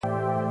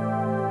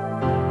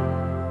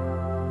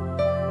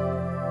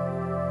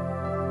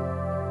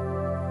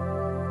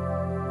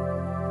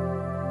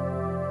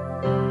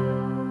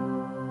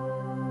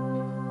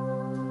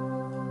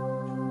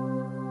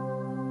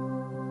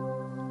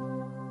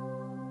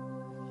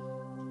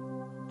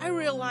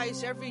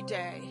realize every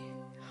day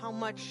how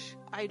much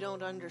I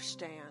don't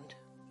understand.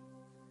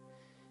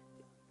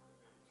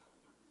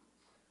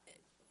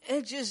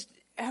 It just,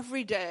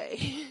 every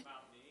day.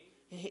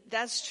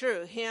 That's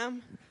true.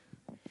 Him.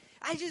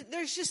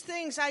 There's just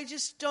things I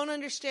just don't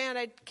understand,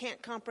 I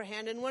can't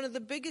comprehend. And one of the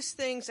biggest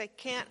things I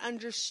can't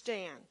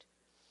understand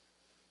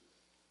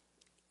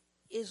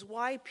is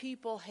why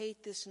people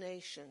hate this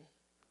nation,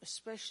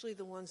 especially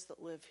the ones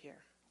that live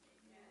here.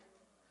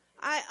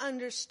 I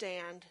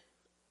understand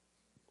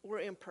we're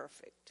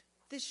imperfect.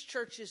 This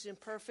church is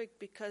imperfect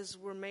because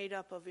we're made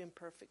up of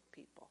imperfect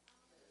people.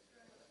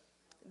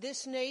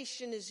 This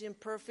nation is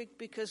imperfect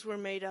because we're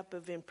made up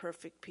of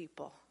imperfect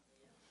people.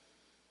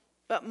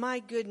 But my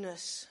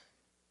goodness,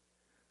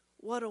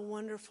 what a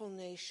wonderful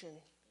nation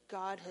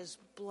God has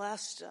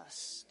blessed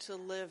us to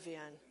live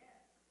in.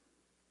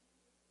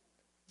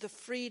 The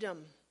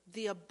freedom,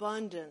 the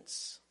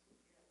abundance,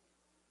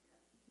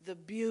 the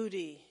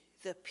beauty,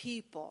 the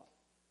people.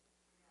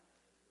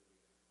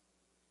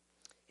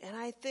 And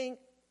I think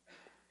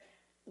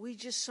we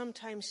just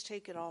sometimes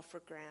take it all for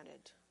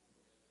granted.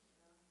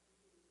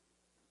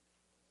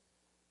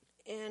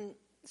 And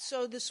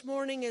so this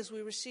morning, as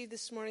we receive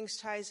this morning's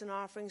tithes and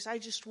offerings, I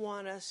just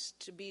want us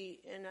to be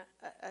in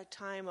a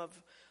time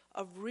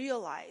of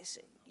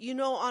realizing, you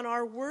know, on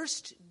our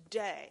worst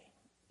day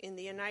in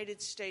the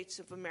United States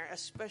of America,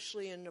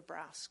 especially in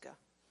Nebraska,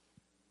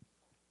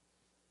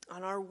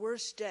 on our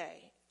worst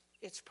day,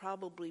 it's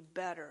probably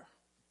better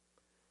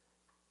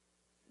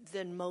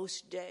than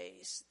most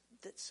days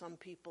that some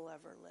people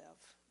ever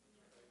live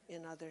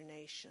in other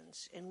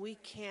nations. And we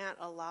can't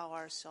allow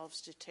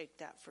ourselves to take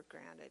that for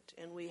granted.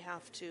 And we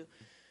have to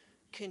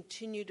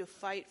continue to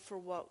fight for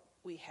what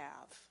we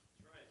have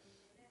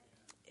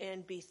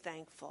and be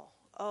thankful.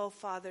 Oh,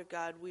 Father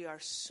God, we are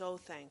so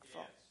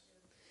thankful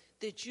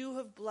that you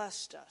have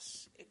blessed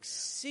us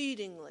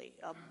exceedingly,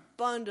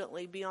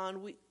 abundantly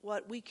beyond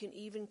what we can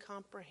even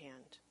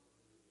comprehend.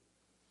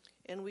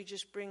 And we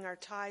just bring our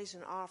tithes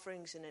and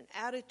offerings in an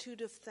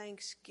attitude of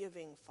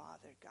thanksgiving,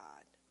 Father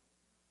God,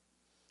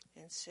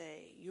 and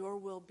say, your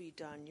will be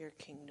done, your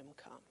kingdom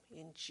come,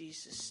 in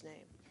Jesus'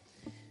 name.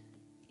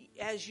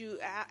 As you,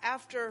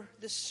 after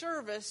the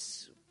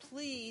service,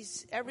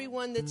 please,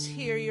 everyone that's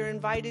here, you're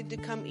invited to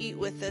come eat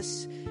with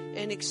us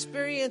and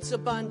experience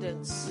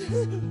abundance.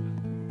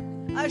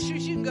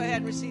 Ushers, you can go ahead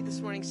and receive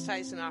this morning's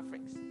tithes and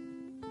offerings.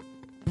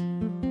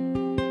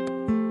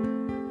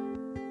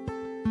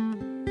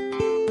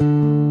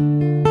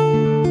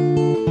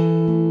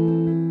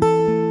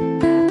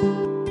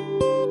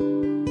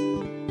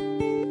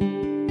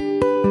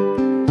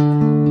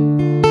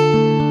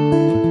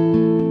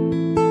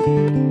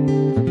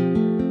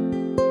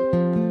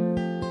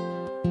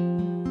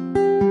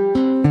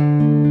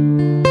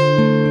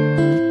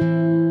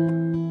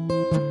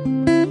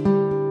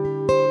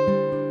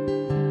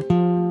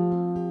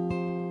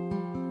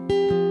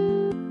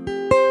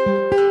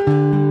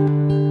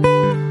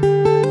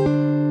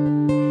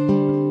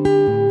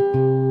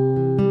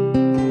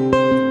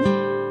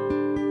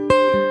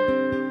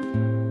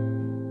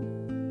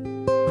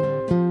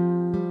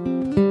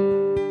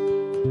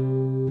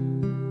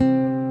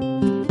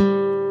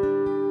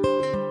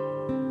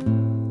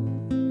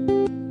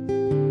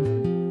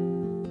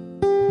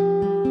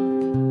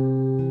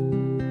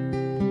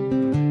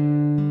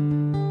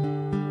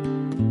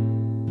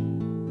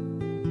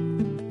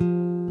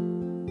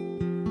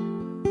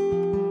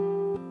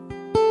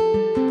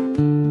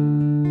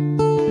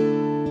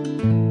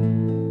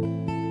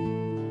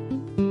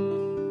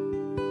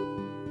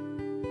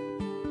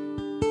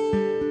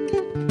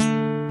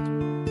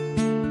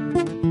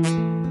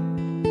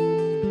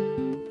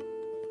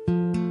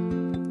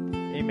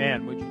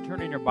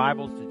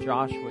 Bibles to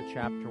Joshua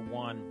chapter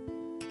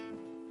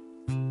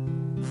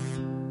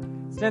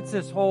 1. Since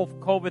this whole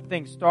COVID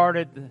thing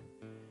started,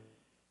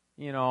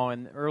 in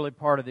the early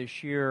part of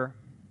this year,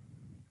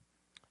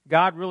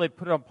 God really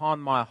put it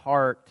upon my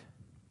heart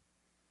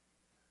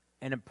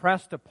and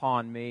impressed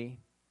upon me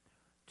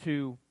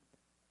to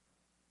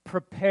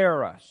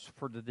prepare us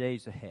for the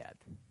days ahead.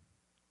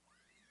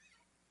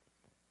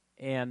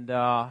 And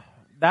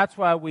that's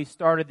why we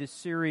started this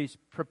series,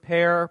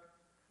 Prepare,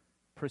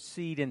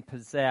 Proceed, and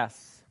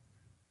Possess.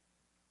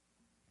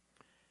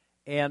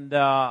 And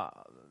the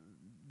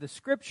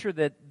scripture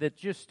that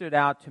just stood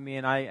out to me,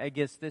 and I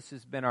guess this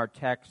has been our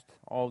text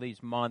all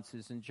these months,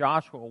 is in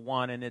Joshua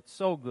 1, and it's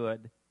so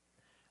good.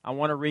 I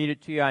want to read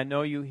it to you. I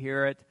know you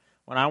hear it.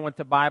 When I went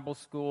to Bible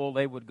school,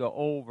 they would go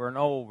over and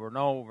over and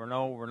over and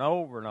over and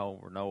over and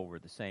over and over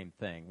the same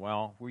thing.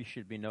 Well, we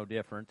should be no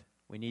different.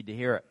 We need to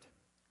hear it.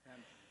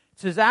 It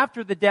says,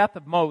 after the death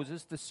of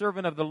Moses, the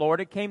servant of the Lord,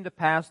 it came to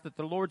pass that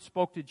the Lord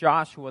spoke to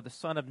Joshua, the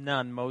son of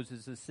Nun,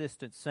 Moses'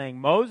 assistant, saying,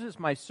 Moses,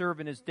 my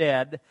servant, is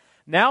dead.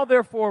 Now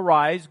therefore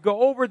arise,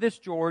 go over this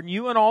Jordan,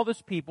 you and all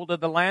this people, to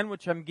the land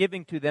which I'm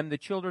giving to them, the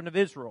children of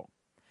Israel.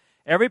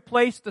 Every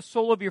place the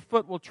sole of your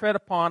foot will tread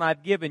upon,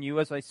 I've given you,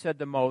 as I said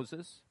to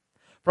Moses.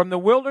 From the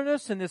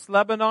wilderness in this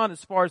Lebanon,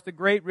 as far as the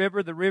great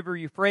river, the river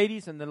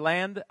Euphrates, and the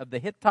land of the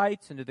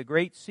Hittites, into the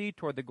great sea,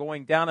 toward the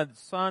going down of the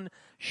sun,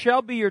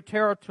 shall be your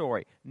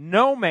territory.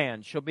 No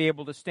man shall be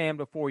able to stand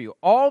before you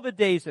all the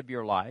days of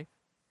your life.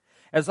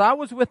 As I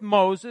was with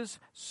Moses,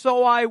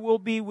 so I will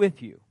be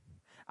with you.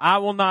 I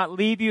will not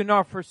leave you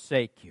nor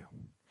forsake you.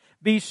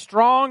 Be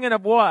strong and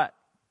of what?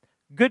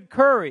 Good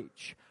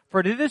courage.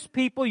 For to this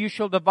people you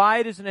shall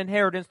divide as an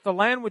inheritance the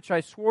land which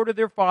I swore to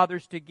their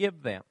fathers to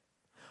give them.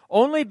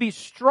 Only be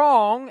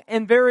strong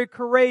and very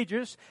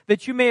courageous,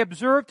 that you may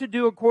observe to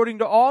do according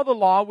to all the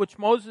law which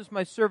Moses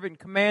my servant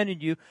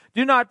commanded you.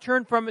 Do not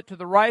turn from it to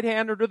the right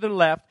hand or to the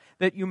left,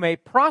 that you may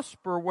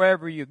prosper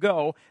wherever you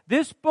go.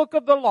 This book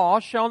of the law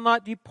shall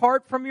not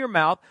depart from your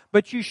mouth,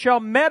 but you shall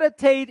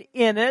meditate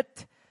in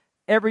it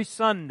every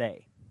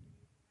Sunday,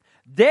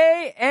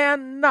 day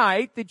and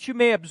night, that you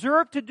may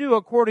observe to do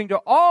according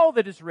to all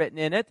that is written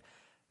in it.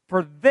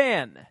 For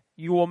then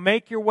you will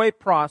make your way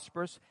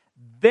prosperous.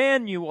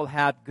 Then you will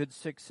have good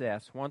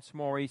success. Once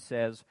more he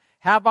says,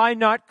 have I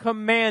not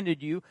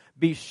commanded you?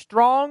 Be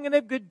strong and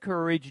of good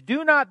courage.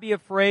 Do not be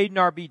afraid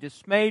nor be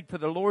dismayed, for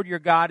the Lord your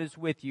God is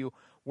with you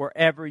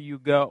wherever you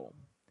go.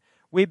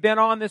 We've been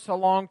on this a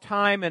long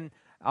time, and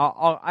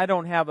I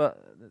don't have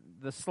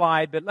the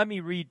slide, but let me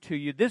read to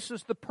you. This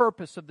is the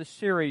purpose of the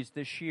series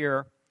this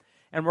year.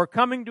 And we're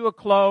coming to a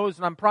close,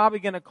 and I'm probably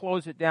going to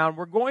close it down.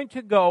 We're going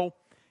to go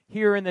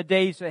here in the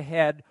days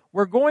ahead.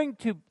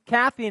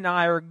 Kathy and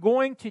I are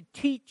going to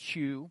teach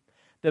you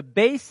the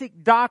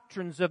basic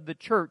doctrines of the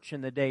church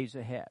in the days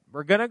ahead.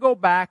 We're going to go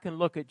back and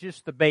look at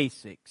just the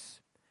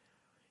basics.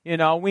 You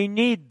know, we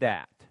need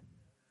that.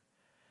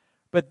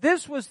 But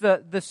this was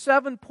the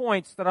 7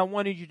 points that I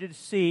wanted you to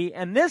see,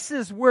 and this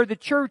is where the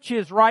church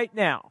is right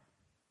now.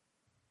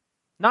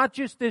 Not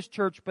just this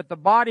church, but the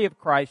body of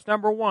Christ.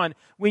 Number 1,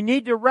 we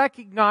need to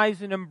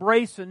recognize and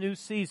embrace a new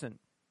season.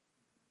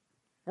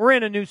 We're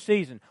in a new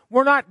season.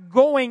 We're not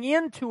going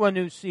into a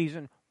new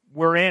season.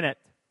 We're in it.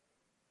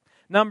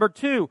 Number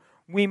 2,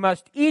 we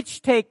must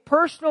each take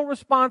personal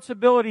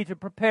responsibility to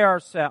prepare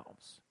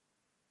ourselves.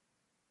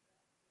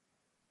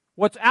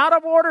 What's out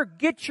of order,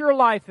 get your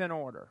life in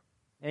order.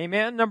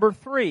 Amen. Number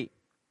 3,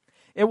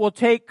 it will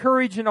take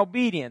courage and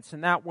obedience,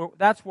 and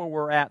that's where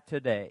we're at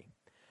today.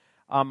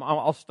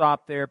 I'll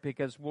stop there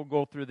because we'll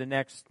go through the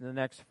next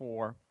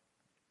 4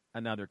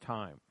 another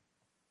time.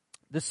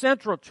 The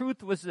central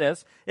truth was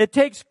this: it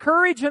takes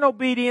courage and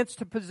obedience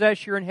to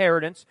possess your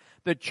inheritance.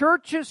 The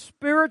church's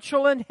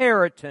spiritual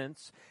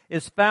inheritance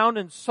is found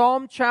in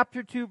Psalm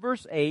chapter 2,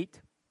 verse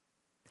 8.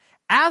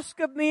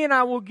 Ask of me, and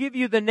I will give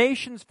you the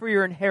nations for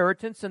your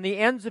inheritance and the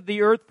ends of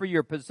the earth for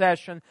your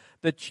possession.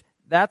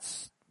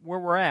 That's where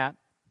we're at.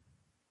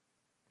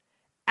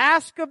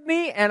 Ask of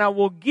me, and I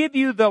will give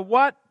you the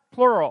what?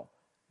 Plural.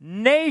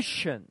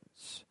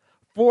 Nations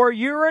for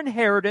your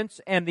inheritance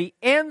and the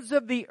ends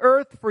of the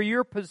earth for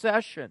your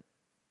possession.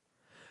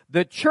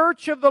 The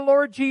church of the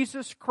Lord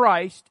Jesus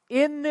Christ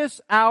in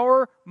this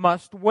hour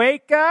must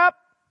wake up,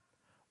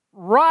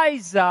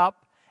 rise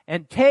up,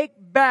 and take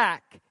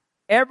back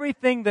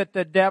everything that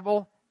the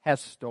devil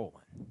has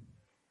stolen.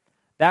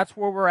 That's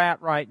where we're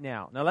at right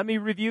now. Now let me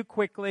review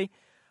quickly.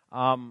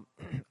 I'm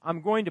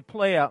going to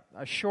play a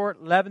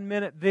short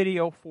 11-minute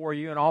video for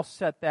you, and I'll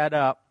set that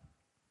up.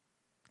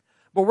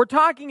 But we're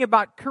talking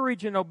about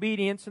courage and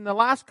obedience. In the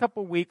last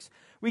couple of weeks,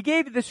 we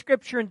gave you the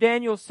scripture in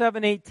Daniel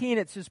 7:18.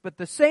 It says, but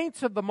the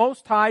saints of the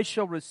Most High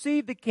shall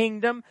receive the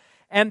kingdom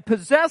and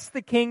possess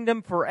the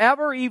kingdom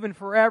forever, even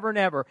forever and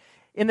ever.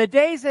 In the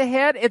days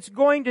ahead, it's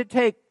going to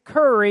take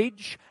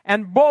courage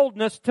and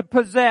boldness to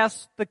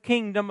possess the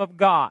kingdom of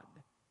God.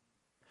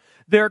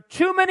 There are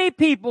too many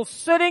people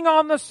sitting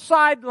on the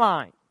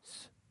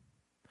sidelines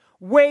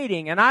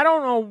waiting, and I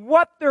don't know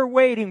what they're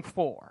waiting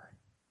for.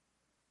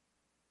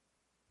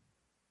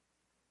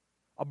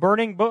 A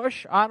burning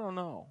bush? I don't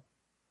know.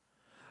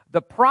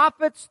 The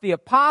prophets, the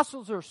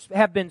apostles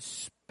have been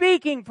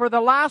speaking for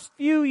the last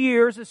few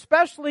years,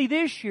 especially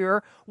this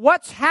year,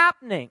 what's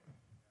happening.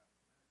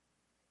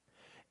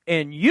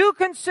 And you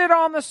can sit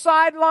on the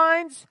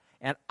sidelines,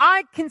 and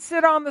I can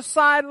sit on the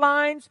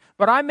sidelines,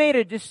 but I made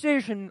a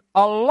decision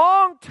a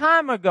long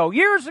time ago,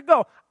 years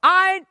ago,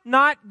 I'm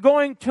not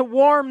going to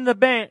warm the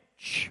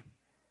bench.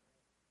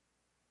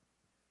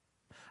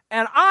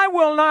 And I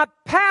will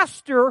not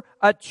pastor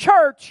a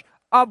church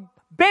of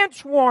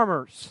bench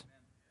warmers.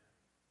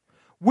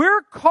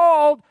 We're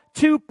called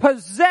to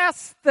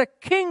possess the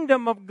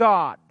kingdom of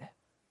God.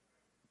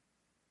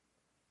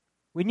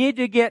 We need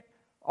to get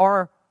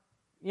our,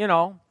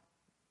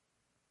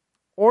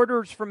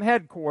 orders from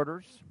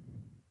headquarters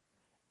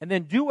and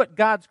then do what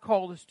God's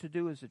called us to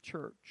do as a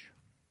church.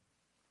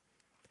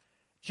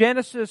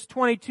 Genesis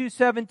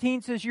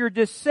 22:17 says, your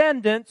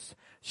descendants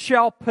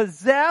shall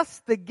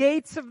possess the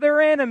gates of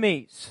their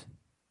enemies.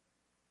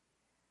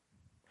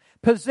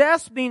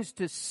 Possess means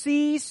to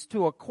seize,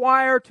 to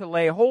acquire, to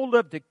lay hold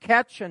of, to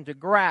catch, and to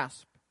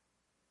grasp.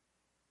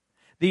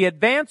 The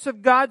advance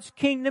of God's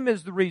kingdom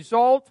is the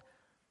result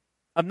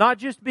of not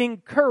just being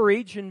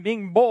courage and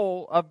being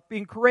bold, of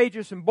being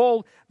courageous and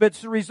bold, but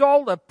it's the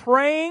result of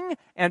praying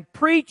and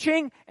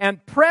preaching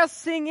and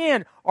pressing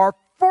in or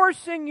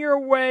forcing your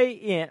way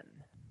in.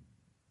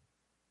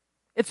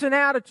 It's an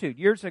attitude.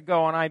 Years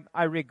ago, and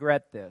I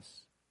regret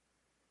this.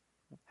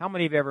 How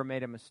many have ever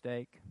made a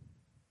mistake?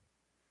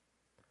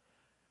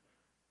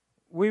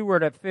 We were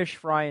at a fish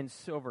fry in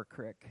Silver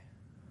Creek.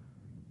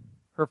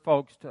 Her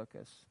folks took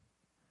us.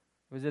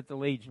 It was at the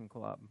Legion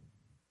Club.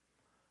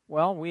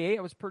 Well, we ate.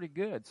 It was pretty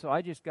good. So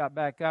I just got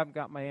back up,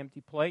 got my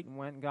empty plate, and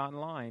went and got in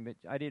line. But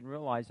I didn't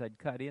realize I'd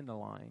cut in the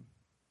line.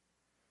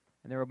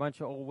 And there were a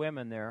bunch of old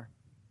women there.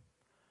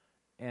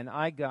 And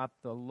I got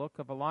the look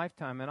of a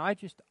lifetime. And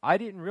I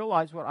didn't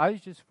realize what I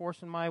was just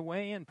forcing my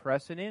way in,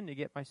 pressing in to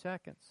get my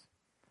seconds.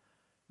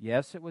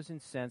 Yes, it was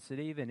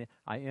insensitive, and it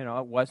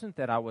wasn't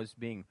that I was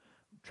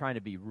trying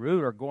to be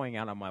rude or going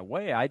out of my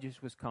way. I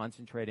just was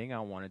concentrating. I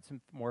wanted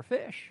some more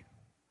fish.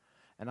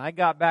 And I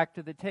got back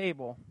to the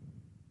table.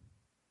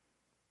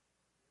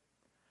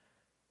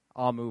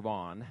 I'll move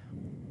on.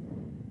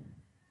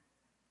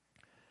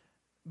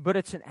 But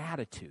it's an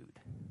attitude.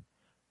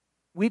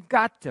 We've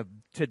got to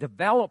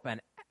develop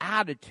an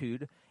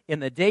attitude in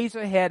the days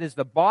ahead as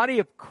the body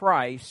of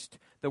Christ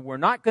that we're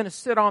not going to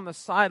sit on the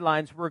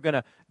sidelines. We're going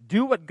to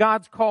do what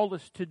God's called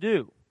us to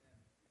do,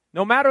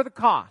 no matter the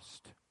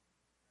cost.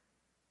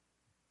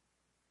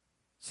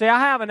 Say, I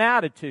have an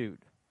attitude.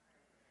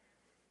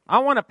 I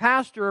want to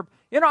pastor.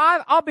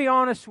 I'll be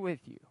honest with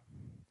you.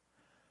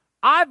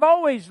 I've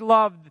always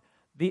loved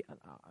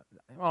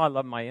I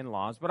love my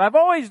in-laws, but I've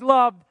always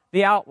loved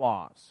the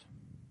outlaws.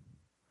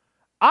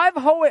 I've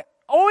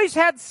always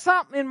had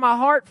something in my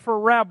heart for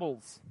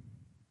rebels.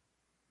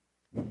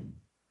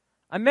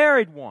 I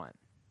married one.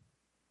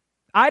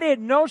 I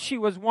didn't know she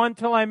was one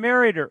till I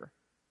married her.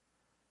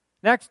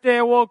 Next day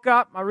I woke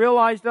up, I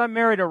realized I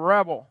married a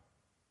rebel.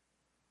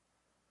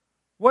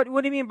 What do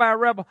you mean by a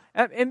rebel?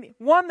 And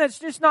one that's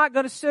just not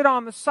going to sit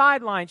on the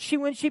sidelines.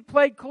 When she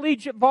played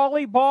collegiate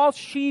volleyball,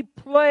 she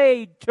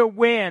played to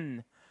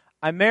win.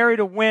 I married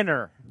a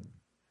winner.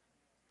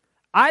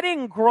 I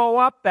didn't grow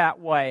up that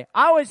way.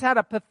 I always had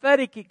a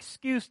pathetic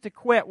excuse to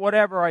quit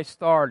whatever I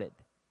started.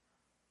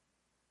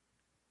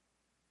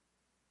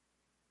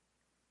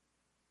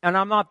 And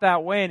I'm not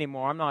that way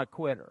anymore. I'm not a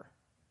quitter.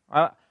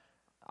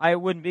 I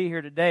wouldn't be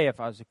here today if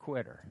I was a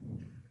quitter.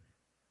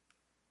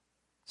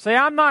 Say,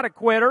 I'm not a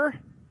quitter.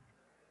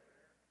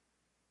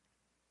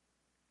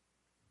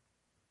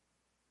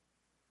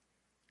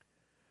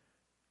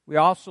 We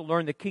also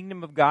learn the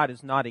kingdom of God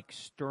is not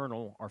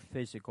external or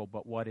physical,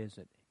 but what is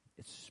it?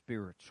 It's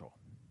spiritual.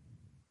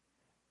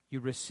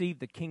 You receive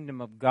the kingdom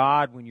of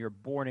God when you're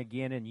born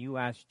again and you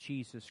ask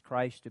Jesus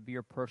Christ to be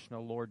your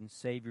personal Lord and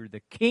Savior.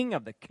 The King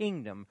of the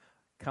kingdom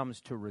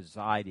comes to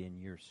reside in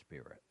your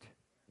spirit,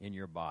 in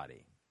your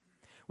body.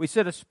 We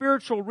said a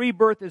spiritual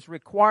rebirth is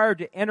required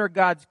to enter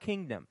God's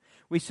kingdom.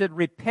 We said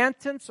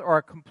repentance or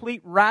a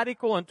complete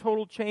radical and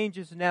total change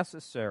is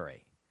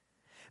necessary.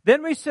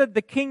 Then we said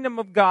the kingdom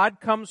of God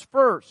comes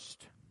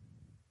first.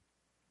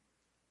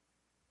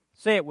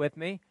 Say it with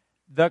me.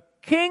 The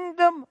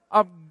kingdom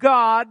of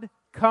God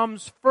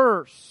comes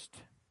first.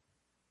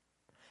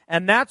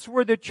 And that's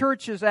where the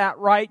church is at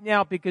right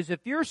now, because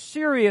if you're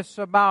serious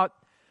about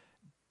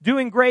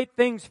doing great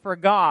things for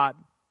God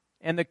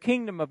and the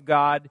kingdom of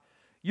God,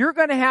 you're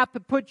going to have to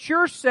put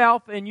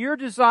yourself and your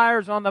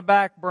desires on the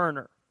back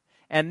burner.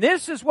 And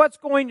this is what's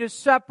going to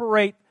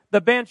separate the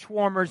bench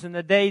warmers in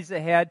the days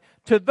ahead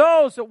to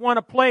those that want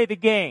to play the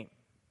game.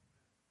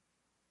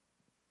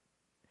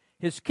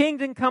 His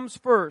kingdom comes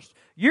first.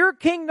 Your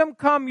kingdom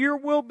come, your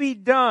will be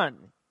done.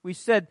 We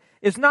said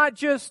it's not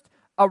just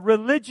a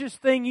religious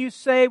thing you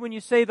say when you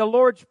say the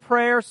Lord's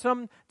Prayer.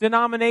 Some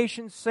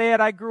denominations say it.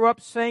 I grew up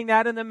saying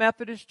that in the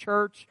Methodist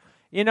Church,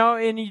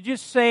 and you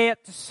just say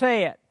it to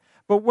say it.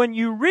 But when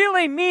you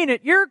really mean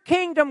it, your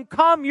kingdom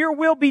come, your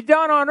will be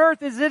done on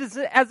earth as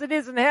it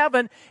is in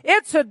heaven,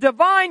 it's a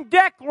divine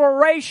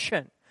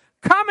declaration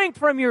coming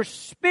from your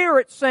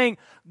spirit saying,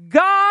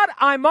 God,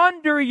 I'm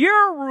under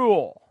your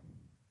rule.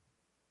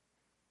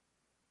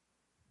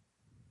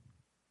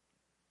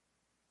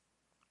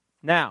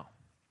 Now,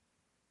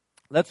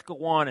 let's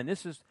go on, and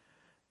this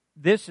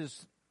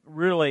is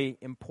really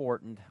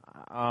important.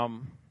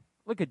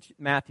 Look at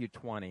Matthew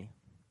 20.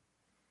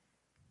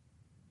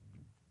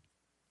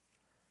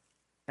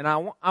 And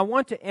I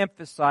want to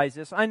emphasize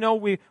this. I know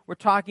we're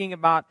talking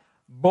about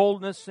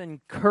boldness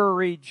and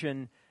courage,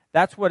 and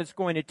that's what it's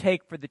going to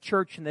take for the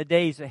church in the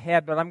days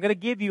ahead. But I'm going to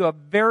give you a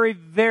very,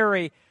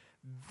 very,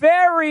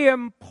 very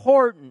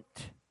important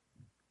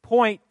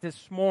point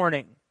this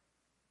morning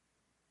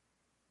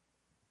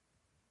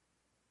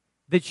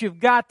that you've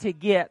got to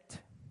get,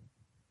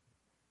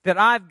 that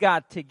I've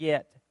got to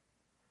get,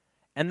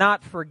 and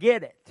not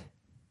forget it.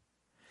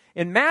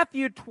 In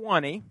Matthew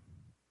 20,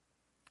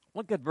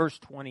 look at verse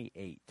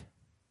 28.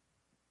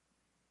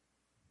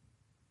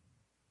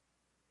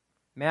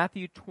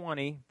 Matthew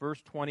 20,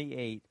 verse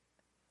 28.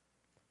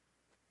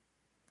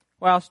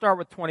 Well, I'll start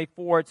with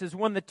 24. It says,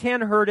 when the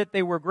 10 heard it,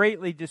 they were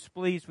greatly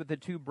displeased with the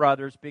two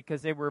brothers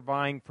because they were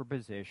vying for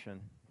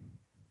position.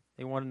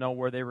 They want to know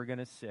where they were going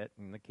to sit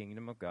in the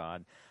kingdom of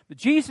God. But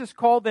Jesus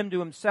called them to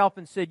himself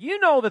and said, you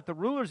know that the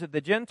rulers of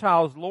the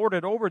Gentiles lord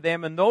it over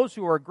them, and those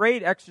who are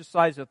great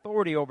exercise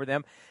authority over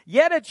them.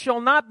 Yet it shall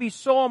not be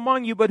so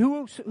among you, but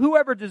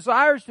whoever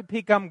desires to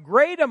become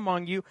great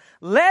among you,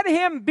 let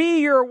him be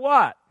your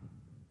what?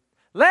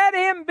 Let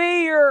him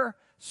be your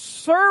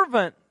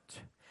servant.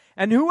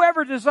 And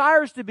whoever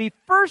desires to be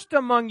first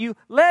among you,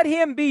 let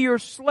him be your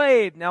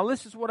slave. Now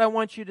this is what I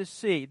want you to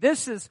see.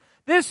 This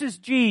is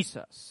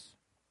Jesus.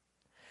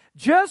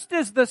 Just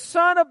as the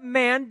Son of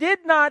Man did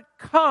not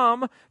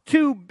come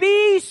to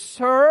be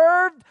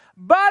served,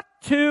 but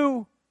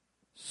to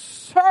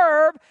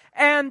serve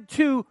and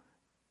to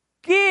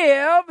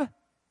give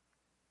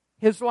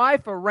his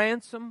life a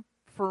ransom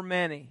for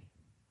many.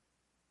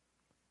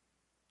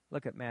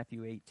 Look at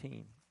Matthew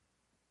 18.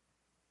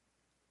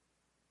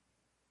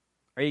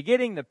 Are you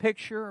getting the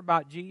picture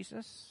about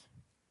Jesus?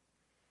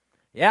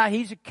 Yeah,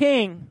 he's a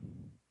king.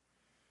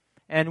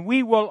 And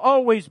we will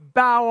always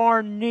bow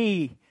our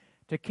knee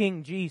to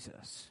King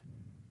Jesus.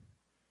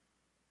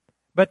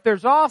 But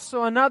there's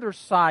also another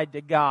side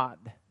to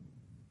God.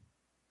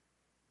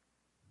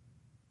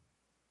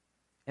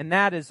 And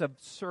that is of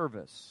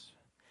service.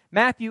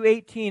 Matthew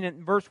 18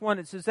 and verse 1,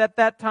 it says, at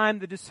that time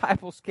the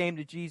disciples came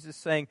to Jesus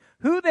saying,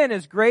 who then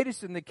is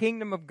greatest in the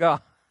kingdom of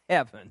God,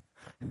 heaven?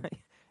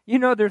 You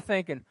know, they're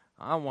thinking,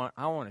 I want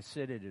to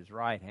sit at his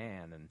right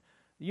hand. And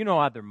you know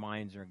how their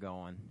minds are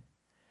going.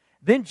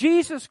 Then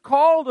Jesus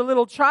called a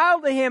little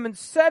child to him and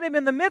set him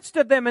in the midst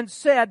of them and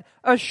said,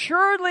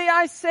 assuredly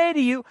I say to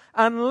you,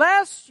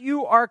 unless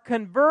you are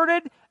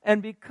converted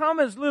and become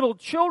as little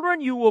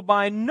children, you will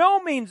by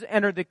no means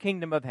enter the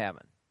kingdom of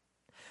heaven.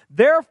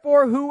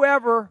 Therefore,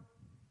 whoever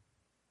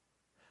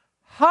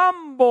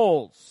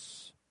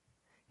humbles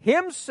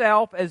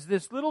himself as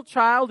this little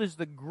child is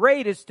the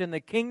greatest in the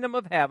kingdom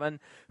of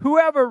heaven.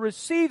 Whoever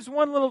receives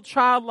one little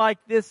child like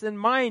this in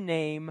my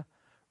name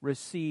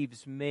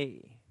receives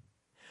me.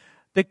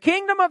 The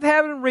kingdom of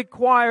heaven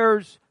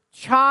requires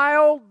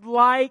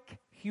childlike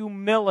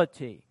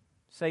humility.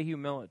 Say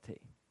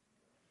humility.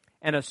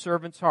 And a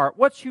servant's heart.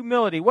 What's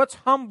humility? What's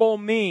humble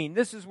mean?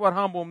 This is what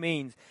humble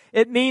means.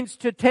 It means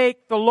to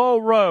take the low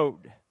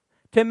road.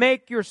 To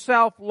make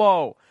yourself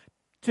low.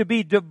 To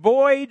be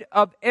devoid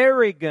of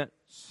arrogance.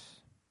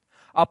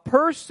 A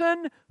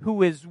person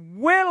who is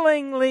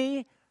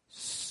willingly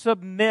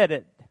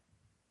submitted.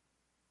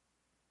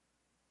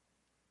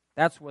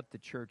 That's what the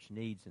church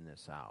needs in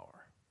this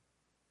hour.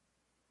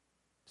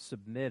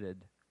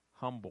 Submitted,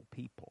 humble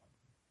people.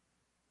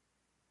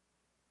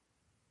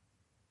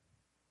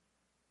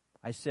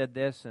 I said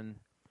this, and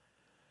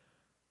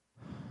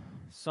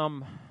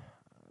some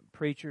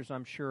preachers,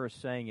 I'm sure, are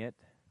saying it.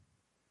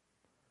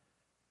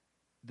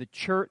 The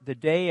church, the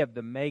day of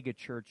the mega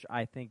church,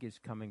 I think, is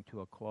coming to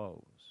a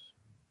close.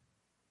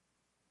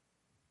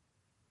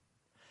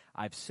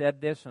 I've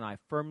said this, and I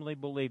firmly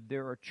believe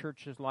there are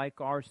churches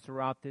like ours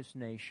throughout this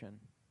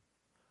nation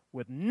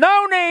with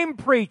no-name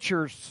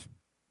preachers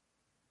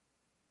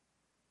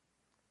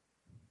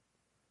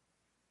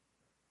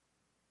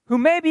who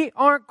maybe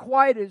aren't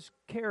quite as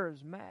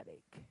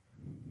charismatic.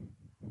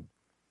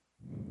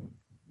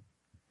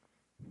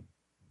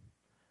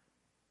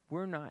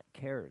 We're not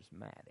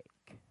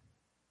charismatic.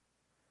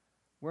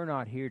 We're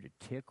not here to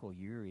tickle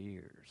your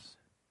ears.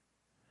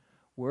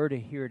 We're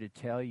here to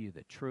tell you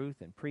the truth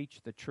and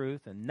preach the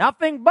truth and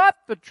nothing but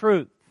the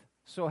truth.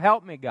 So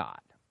help me God.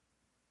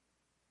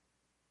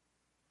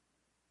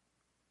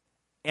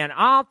 And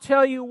I'll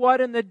tell you what,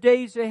 in the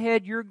days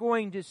ahead, you're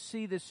going to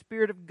see the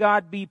Spirit of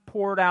God be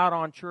poured out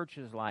on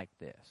churches like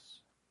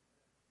this.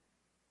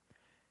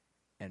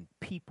 And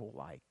people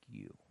like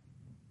you.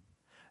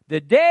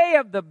 The day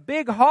of the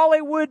big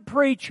Hollywood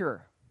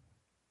preacher.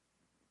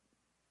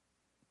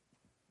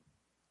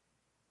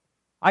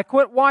 I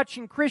quit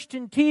watching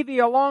Christian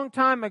TV a long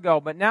time ago,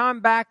 but now I'm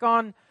back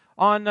on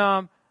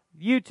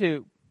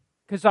YouTube.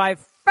 Because I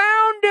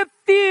found a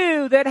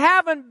few that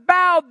haven't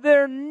bowed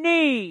their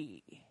knee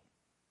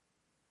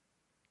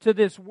to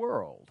this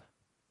world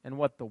and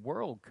what the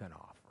world can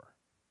offer.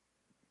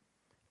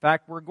 In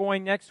fact, we're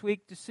going next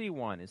week to see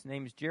one. His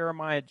name's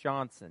Jeremiah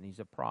Johnson. He's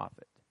a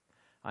prophet.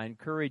 I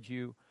encourage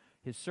you.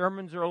 His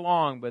sermons are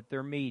long, but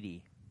they're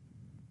meaty.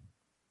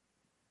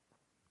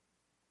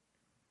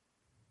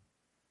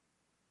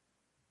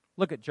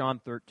 Look at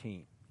John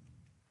 13.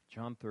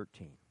 John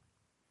 13.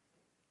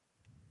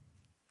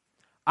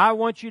 I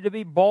want you to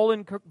be bold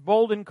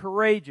and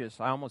courageous.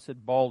 I almost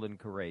said bald and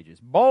courageous.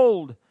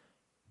 Bold.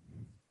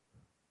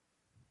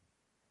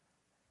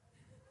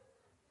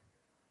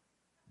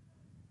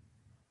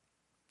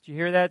 Did you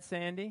hear that,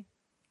 Sandy?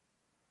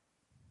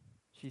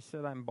 She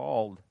said I'm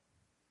bald.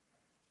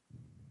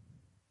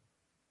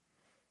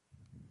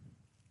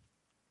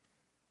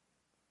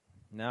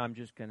 Now I'm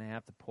just going to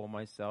have to pull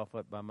myself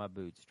up by my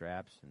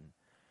bootstraps and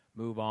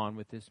move on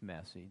with this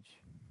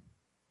message.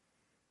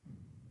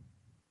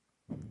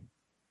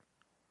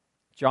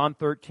 John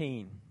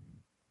 13.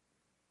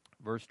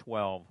 verse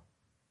 12.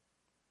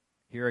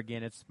 Here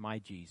again, it's my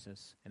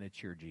Jesus, and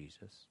it's your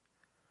Jesus.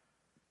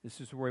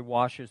 This is where he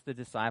washes the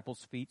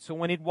disciples' feet. So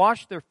when he'd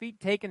washed their feet,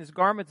 taken his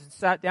garments, and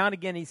sat down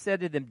again, he said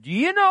to them, do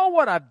you know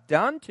what I've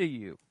done to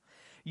you?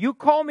 You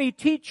call me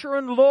teacher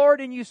and Lord,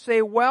 and you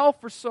say, well,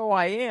 for so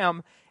I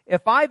am.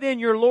 If I then,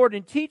 your Lord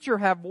and teacher,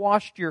 have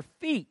washed your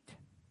feet,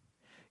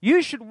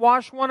 you should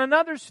wash one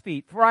another's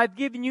feet, for I've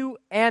given you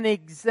an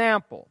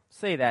example.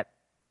 Say that,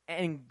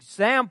 an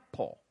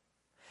example,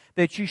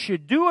 that you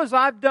should do as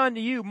I've done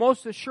to you.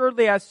 Most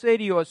assuredly I say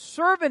to you, a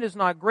servant is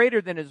not greater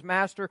than his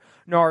master,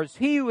 nor is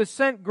he who is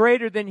sent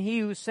greater than he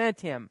who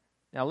sent him.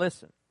 Now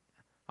listen,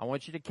 I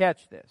want you to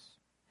catch this.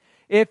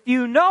 If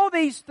you know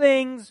these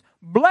things,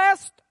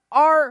 blessed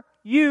are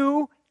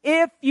you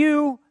if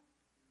you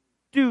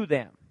do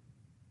them.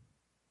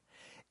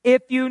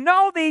 If you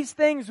know these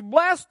things,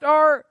 blessed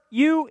are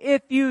you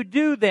if you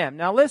do them.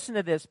 Now listen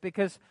to this,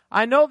 because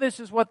I know this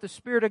is what the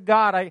Spirit of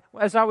God,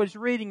 as I was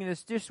reading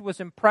this, just was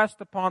impressed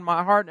upon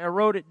my heart, and I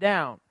wrote it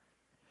down.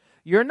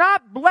 You're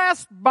not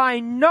blessed by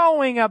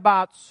knowing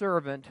about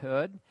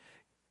servanthood,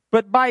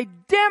 but by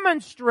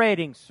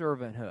demonstrating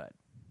servanthood.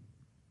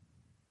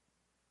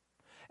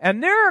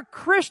 And there are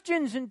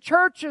Christians in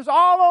churches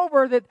all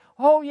over that,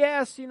 oh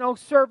yes,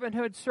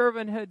 servanthood,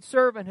 servanthood,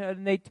 servanthood.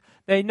 And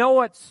they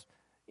know it's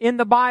in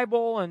the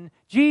Bible, and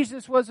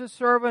Jesus was a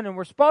servant, and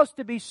we're supposed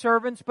to be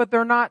servants, but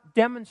they're not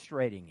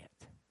demonstrating it.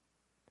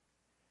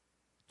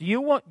 Do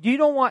you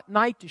know what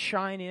night to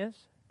shine is?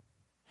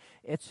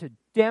 It's a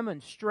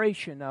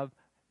demonstration of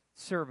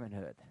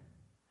servanthood.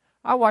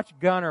 I watch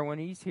Gunner when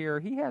he's here.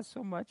 He has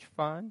so much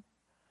fun.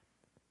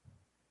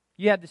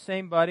 You had the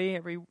same buddy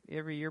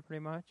every year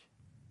pretty much?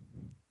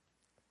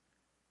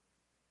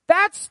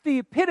 That's the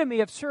epitome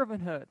of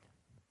servanthood.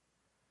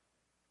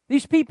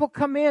 These people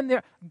come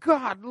in,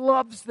 God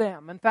loves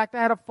them. In fact,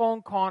 I had a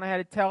phone call and I had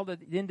to tell the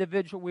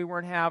individual we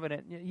weren't having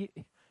it.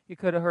 You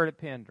could have heard a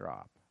pin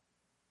drop.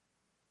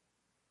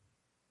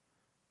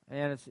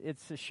 And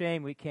it's a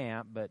shame we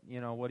can't, but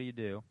what do you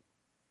do?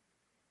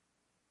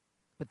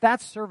 But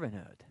that's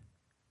servanthood.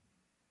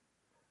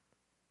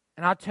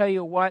 And I'll tell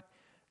you what,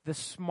 the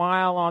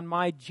smile on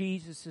my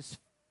Jesus'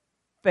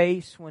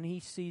 face when he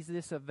sees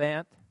this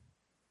event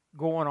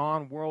going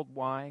on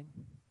worldwide.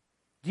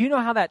 Do you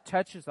know how that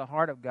touches the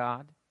heart of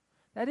God?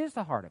 That is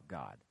the heart of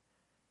God,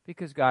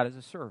 because God is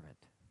a servant.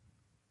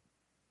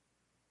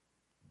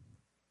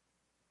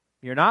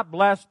 You're not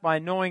blessed by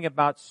knowing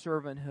about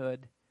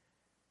servanthood,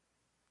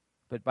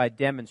 but by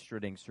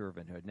demonstrating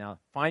servanthood. Now,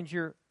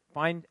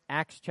 find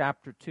Acts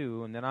chapter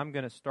 2, and then I'm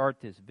going to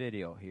start this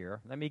video here.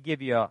 Let me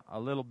give you a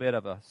little bit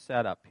of a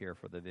setup here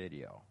for the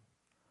video.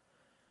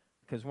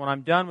 Because when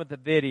I'm done with the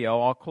video,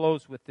 I'll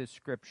close with this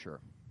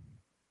scripture.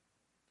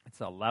 It's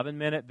an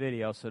 11-minute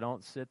video, so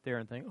don't sit there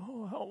and think,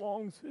 oh, how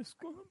long is this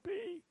going to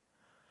be?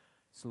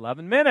 It's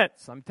 11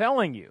 minutes, I'm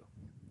telling you.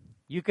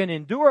 You can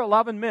endure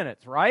 11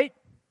 minutes, right?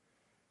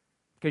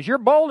 Because you're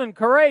bold and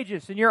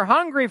courageous, and you're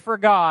hungry for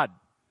God.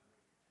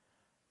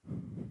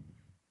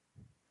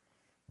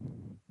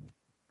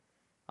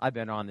 I've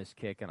been on this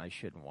kick, and I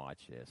shouldn't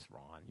watch this,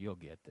 Ron. You'll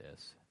get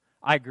this.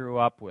 I grew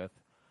up with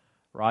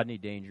Rodney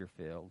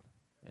Dangerfield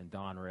and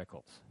Don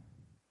Rickles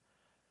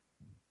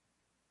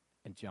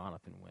and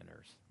Jonathan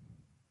Winters.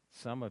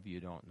 Some of you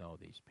don't know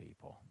these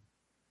people.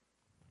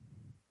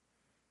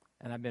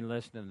 And I've been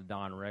listening to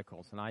Don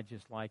Rickles, and I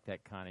just like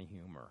that kind of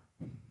humor.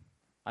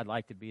 I'd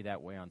like to be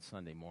that way on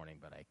Sunday morning,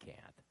 but I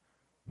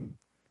can't.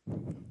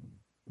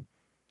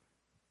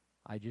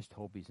 I just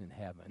hope he's in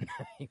heaven.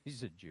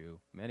 He's a Jew.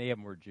 Many of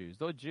them were Jews.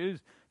 Those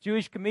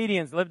Jewish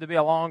comedians lived to be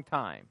a long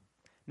time.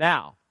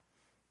 Now,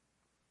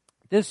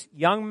 this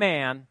young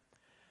man,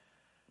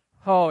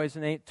 his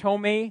name,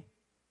 Tomi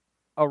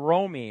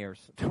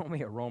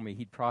Aromi,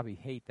 he'd probably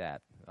hate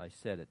that. I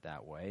said it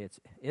that way.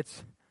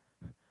 It's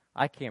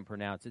I can't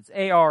pronounce it. It's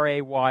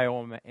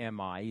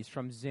Arayyomi. He's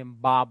from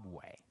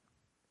Zimbabwe.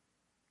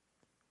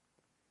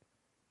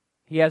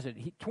 He has a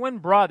twin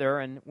brother,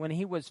 and when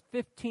he was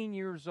 15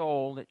 years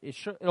old,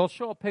 it'll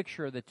show a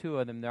picture of the two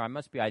of them there. I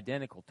must be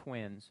identical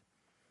twins.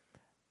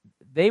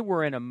 They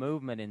were in a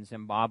movement in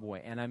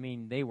Zimbabwe, and I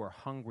mean, they were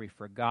hungry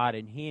for God,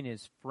 and he and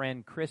his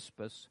friend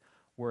Crispus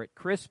were at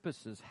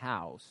Crispus's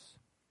house,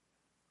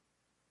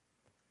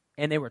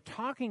 and they were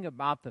talking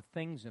about the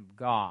things of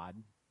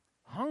God,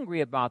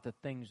 hungry about the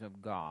things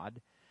of God,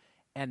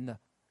 and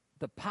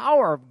the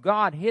power of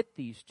God hit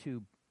these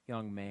two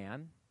young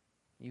men.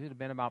 He would have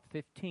been about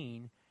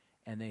 15,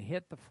 and they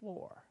hit the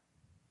floor.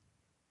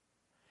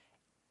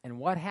 And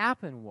what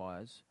happened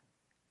was,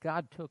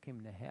 God took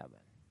him to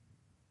heaven.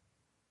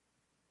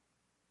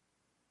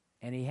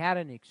 And he had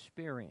an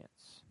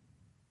experience.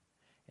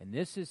 And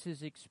this is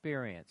his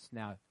experience.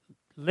 Now,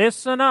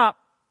 listen up.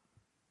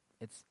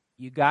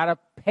 You got to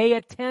pay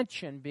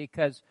attention,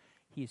 because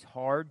he's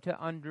hard to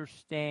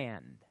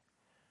understand.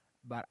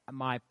 But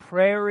my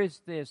prayer is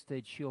this,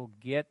 that you'll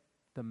get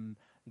the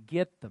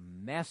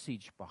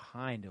message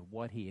behind of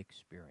what he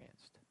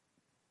experienced.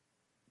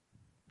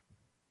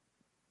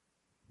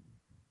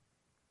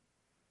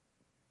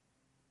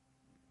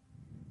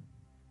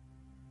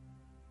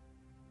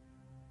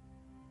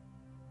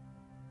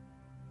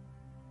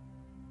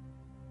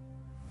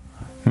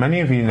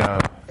 Many of you know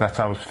that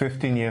I was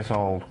 15 years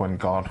old when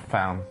God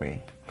found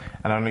me,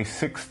 and only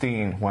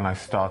 16 when I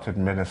started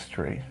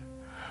ministry.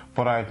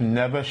 What I've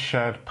never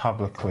shared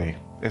publicly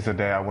is the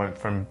day I went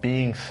from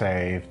being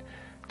saved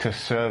to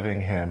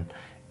serving Him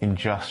in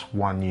just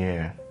 1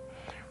 year.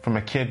 From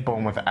a kid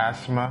born with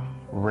asthma,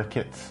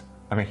 rickets,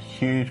 and a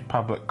huge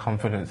public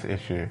confidence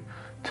issue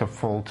to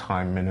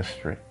full-time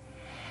ministry.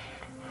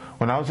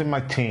 When I was in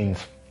my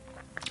teens,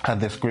 I had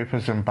this group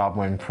of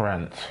Zimbabwean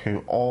friends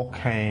who all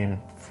came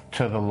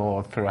to the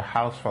Lord through a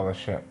house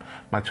fellowship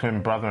my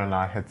twin brother and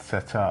I had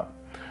set up.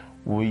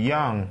 We were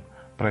young,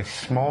 but a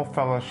small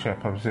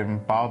fellowship of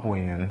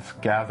Zimbabweans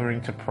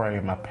gathering to pray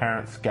in my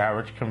parents'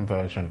 garage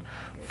conversion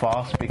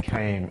fast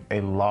became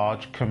a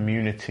large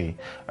community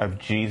of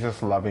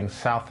Jesus-loving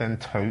South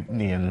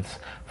Entonians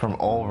from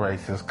all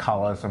races,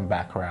 colors, and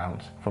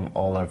backgrounds from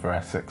all over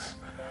Essex.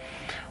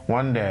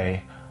 One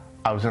day,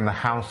 I was in the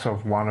house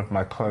of one of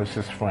my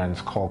closest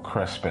friends called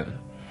Crispin.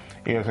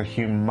 He was a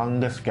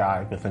humongous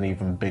guy with an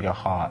even bigger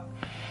heart.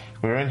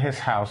 We were in his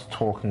house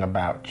talking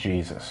about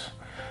Jesus.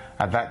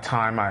 At that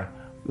time, I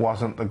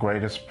wasn't the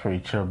greatest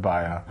preacher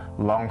by a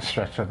long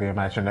stretch of the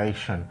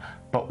imagination,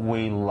 but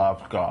we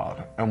loved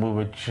God, and we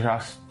were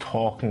just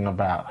talking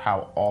about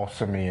how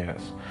awesome He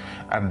is.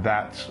 And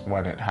that's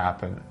when it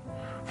happened.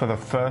 For the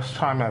first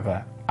time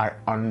ever, I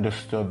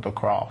understood the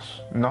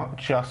cross, not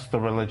just the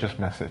religious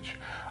message.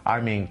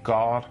 I mean,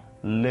 God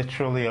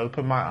literally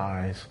opened my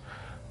eyes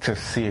to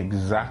see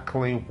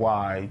exactly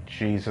why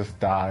Jesus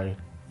died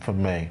for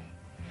me.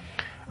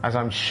 As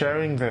I'm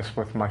sharing this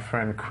with my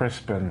friend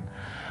Crispin,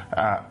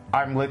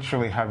 I'm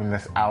literally having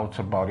this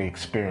out-of-body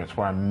experience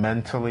where I'm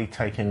mentally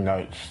taking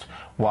notes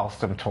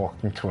whilst I'm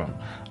talking to him.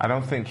 I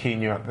don't think he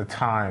knew at the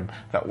time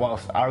that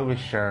whilst I was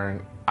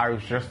sharing, I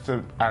was just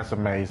as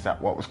amazed at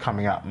what was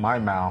coming out my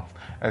mouth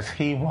as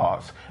he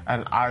was,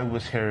 and I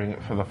was hearing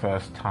it for the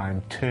first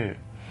time too.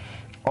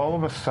 All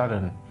of a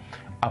sudden,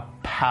 a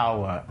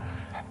power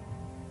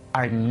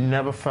I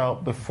never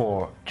felt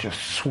before just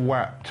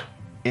swept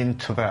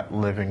into that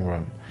living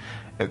room.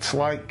 It's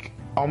like,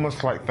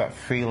 almost like that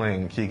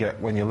feeling you get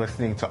when you're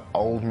listening to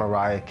old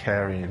Mariah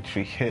Carey and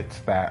she hits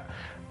that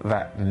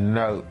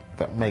note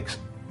that makes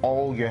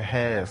all your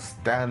hair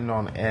stand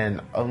on end,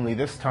 only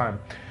this time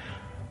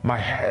my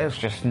hairs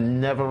just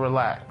never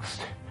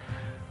relaxed.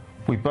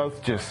 We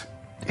both just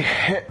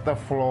hit the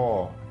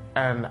floor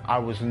and I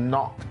was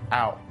knocked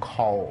out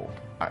cold.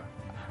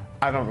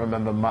 I don't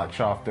remember much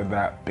after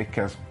that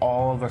because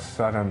all of a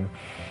sudden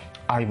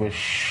I was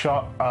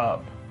shot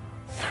up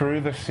through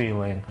the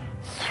ceiling,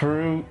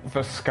 through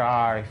the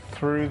sky,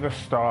 through the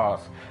stars,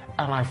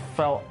 and I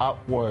fell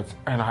upwards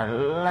and I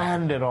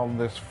landed on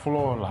this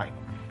floor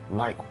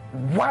like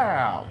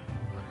wow.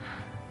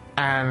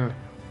 And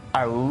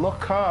I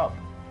look up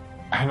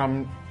and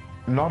I'm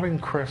not in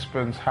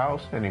Crispin's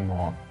house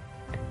anymore.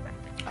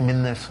 I'm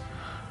in this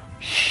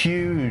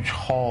huge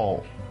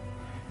hall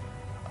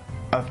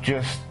of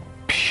just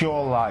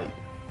pure light.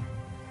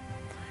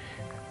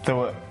 There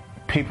were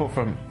people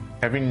from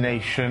every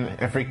nation,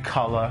 every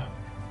color,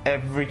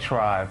 every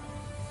tribe,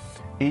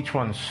 each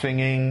one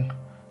singing,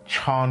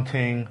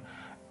 chanting,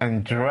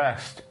 and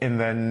dressed in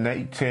their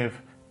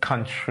native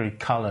country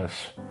colors.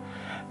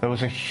 There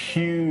was a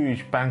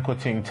huge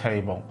banqueting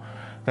table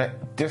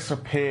that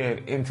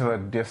disappeared into the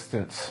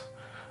distance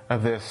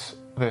of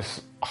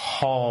this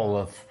hall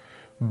of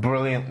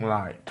brilliant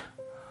light.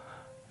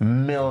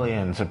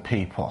 Millions of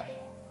people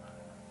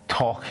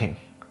talking.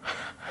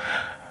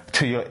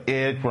 To your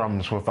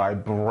eardrums were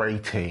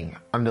vibrating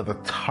under the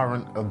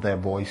torrent of their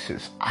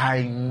voices.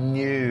 I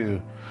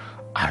knew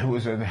I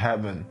was in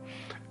heaven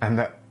and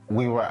that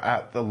we were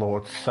at the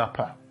Lord's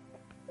Supper.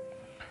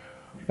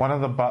 One of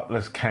the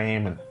butlers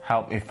came and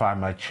helped me find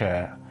my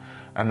chair,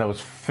 and there was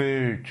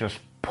food just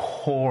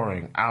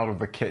pouring out of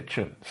the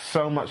kitchen.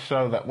 So much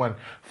so that when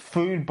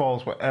food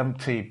bowls were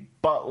empty,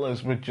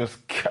 butlers would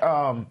just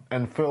come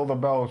and fill the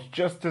bowls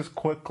just as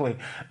quickly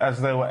as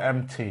they were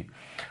empty.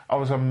 I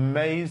was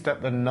amazed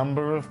at the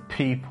number of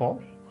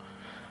people,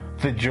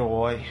 the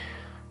joy,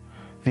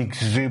 the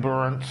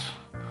exuberance,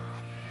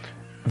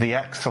 the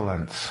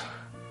excellence.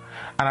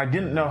 And I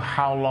didn't know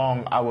how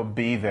long I would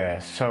be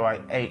there, so I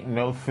ate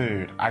no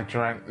food. I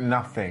drank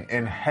nothing.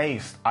 In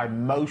haste, I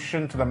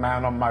motioned to the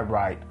man on my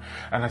right,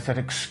 and I said,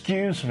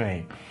 "Excuse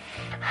me,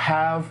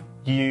 have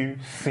you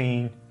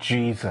seen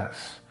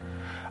Jesus?"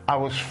 I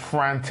was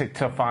frantic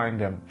to find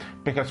him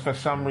because for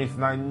some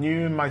reason I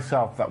knew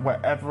myself that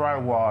wherever I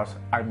was,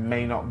 I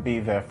may not be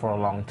there for a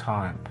long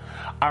time.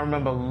 I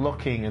remember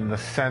looking in the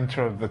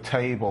center of the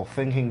table,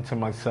 thinking to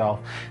myself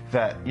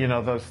that,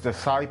 those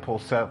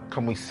disciples said,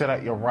 "Can we sit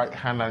at your right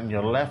hand and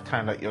your left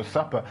hand at your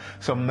supper?"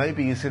 So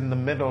maybe he's in the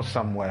middle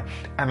somewhere.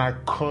 And I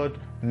could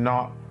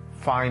not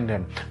find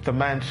him. The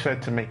man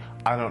said to me,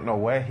 "I don't know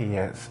where he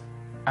is."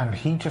 And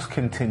he just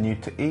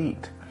continued to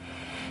eat.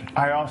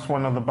 I asked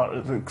one of the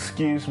butlers,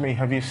 "Excuse me,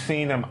 have you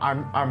seen him?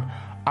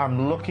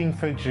 I'm looking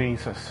for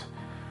Jesus."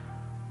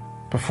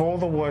 Before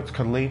the words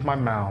could leave my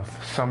mouth,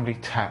 somebody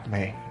tapped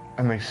me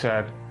and they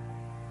said,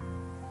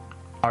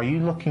 "Are you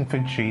looking for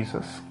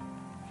Jesus?"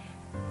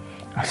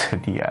 I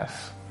said,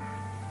 "Yes."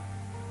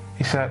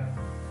 He said,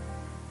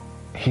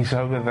 "He's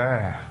over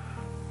there."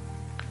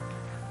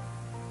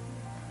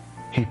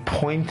 He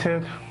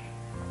pointed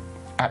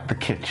at the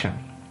kitchen,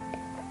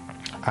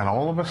 and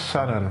all of a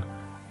sudden,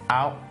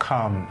 out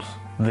comes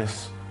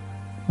this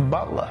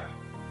butler,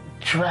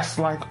 dressed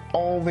like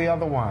all the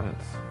other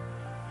ones,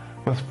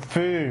 with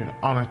food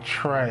on a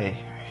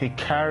tray. He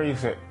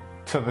carries it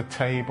to the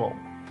table.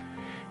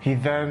 He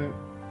then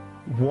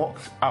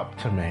walks up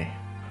to me.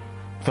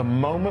 The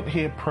moment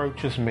he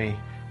approaches me,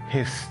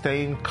 his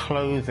stained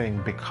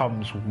clothing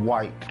becomes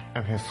white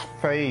and his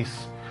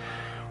face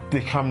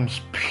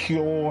becomes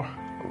pure,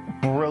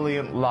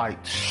 brilliant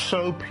light.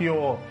 So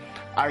pure,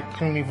 I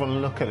couldn't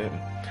even look at him.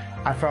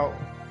 I felt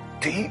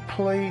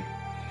deeply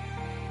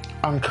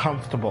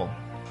uncomfortable.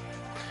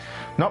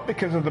 Not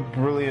because of the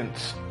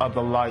brilliance of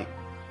the light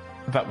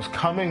that was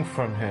coming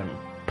from him,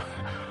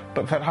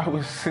 but that I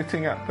was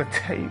sitting at the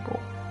table.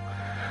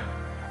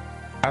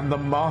 And the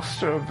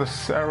master of the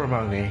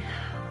ceremony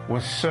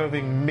was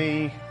serving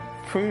me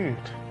food.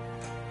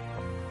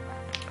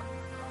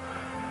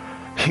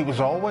 He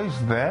was always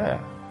there.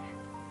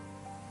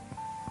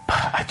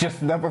 I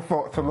just never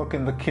thought to look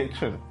in the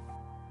kitchen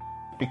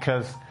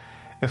because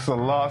it's the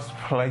last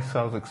place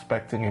I was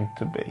expecting him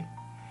to be.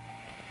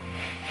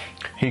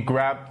 He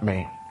grabbed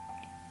me,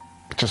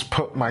 just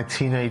put my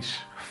teenage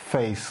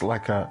face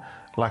like a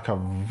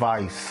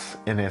vice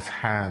in his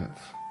hands,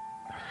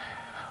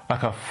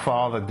 like a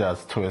father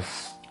does to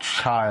his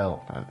child.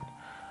 And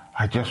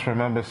I just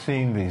remember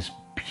seeing these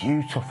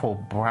beautiful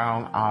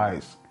brown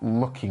eyes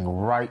looking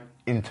right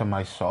into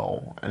my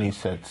soul. And he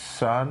said,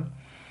 "Son,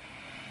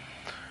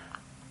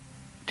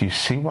 do you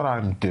see what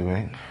I'm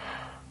doing?"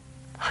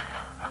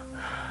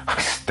 I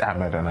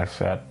stammered and I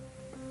said,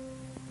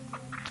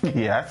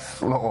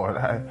 "Yes, Lord,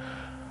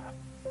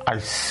 I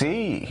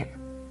see."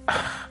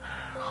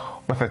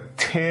 With a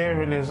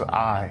tear in his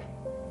eye,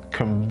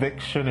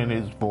 conviction in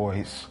his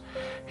voice,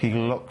 he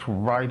looked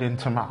right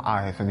into my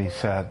eyes and he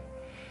said,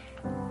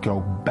 "Go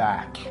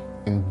back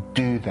and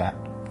do that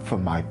for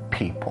my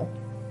people."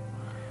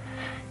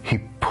 He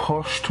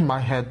pushed my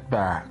head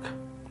back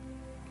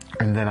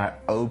and then I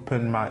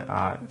opened my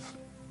eyes.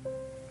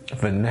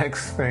 The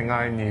next thing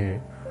I knew,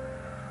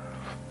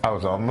 I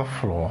was on the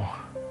floor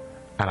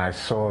and I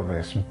saw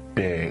this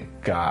big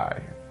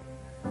guy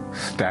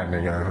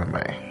standing over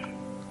me.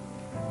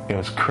 It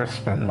was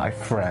Crispin, my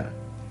friend.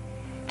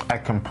 I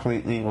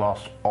completely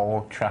lost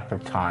all track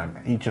of time.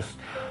 He just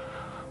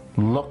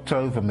looked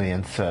over me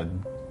and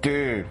said,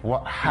 "Dude,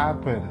 what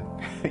happened?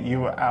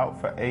 You were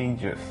out for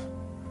ages."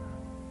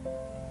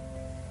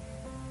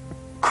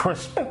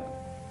 Crispin,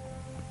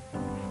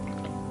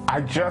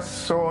 I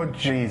just saw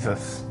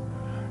Jesus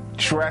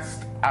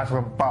dressed as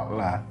a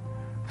butler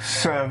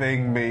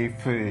serving me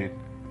food.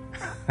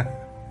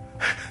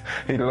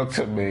 He looked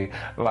at me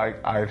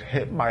like I'd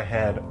hit my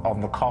head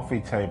on the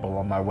coffee table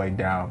on my way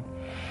down.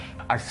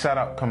 I sat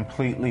up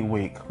completely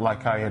weak,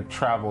 like I had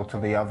traveled to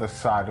the other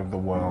side of the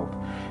world.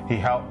 He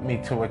helped me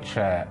to a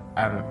chair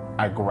and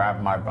I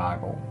grabbed my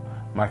Bible.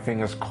 My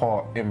fingers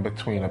caught in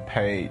between a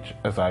page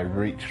as I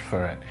reached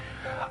for it.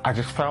 I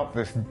just felt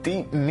this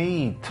deep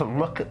need to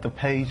look at the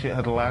page it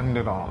had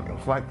landed on. It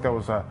was like there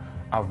was a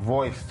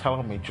voice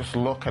telling me, just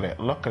look at it,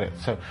 look at it.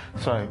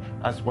 So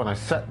as when I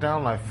sat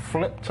down, I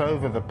flipped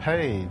over the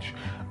page,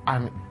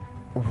 and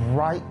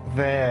right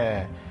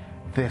there,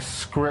 this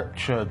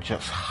scripture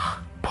just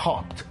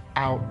popped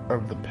out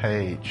of the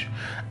page,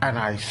 and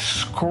I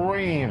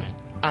screamed,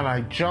 and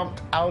I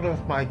jumped out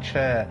of my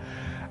chair,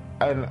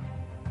 and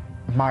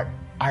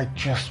I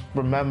just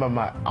remember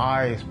my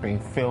eyes being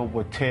filled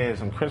with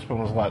tears, and Crispin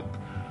was like,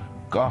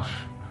 "Gosh,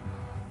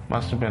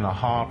 must have been a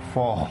hard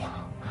fall."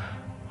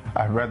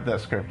 I read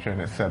that scripture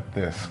and it said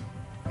this: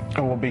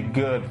 "It will be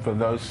good for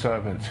those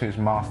servants whose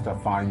master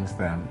finds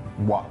them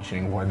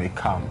watching when he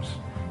comes.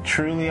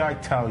 Truly I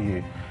tell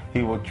you,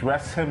 he will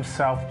dress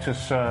himself to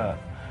serve.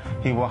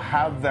 He will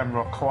have them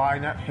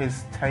recline at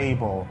his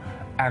table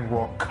and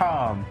will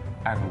come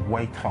and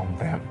wait on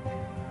them."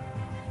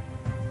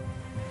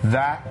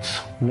 That's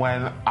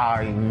when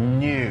I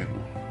knew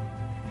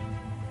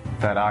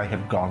that I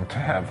had gone to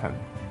heaven.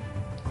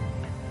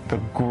 The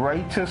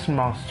greatest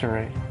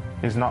mastery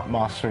is not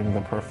mastering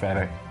the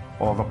prophetic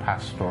or the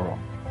pastoral.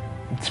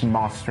 It's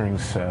mastering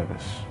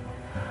service.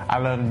 I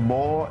learned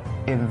more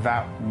in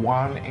that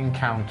one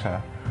encounter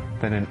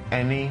than in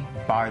any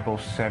Bible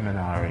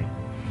seminary.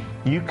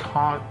 You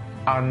can't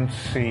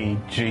unsee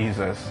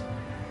Jesus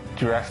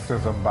dressed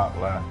as a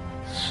butler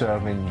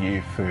serving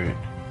you food.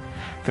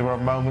 There are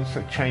moments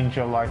that change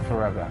your life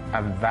forever,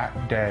 and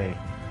that day,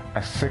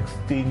 a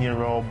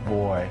 16-year-old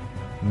boy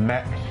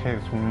met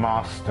his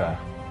master,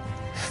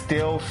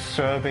 still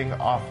serving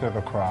after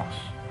the cross,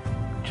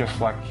 just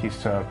like he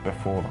served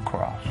before the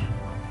cross.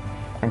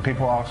 When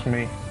people ask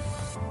me,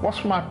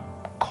 "What's my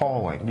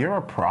calling? You're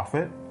a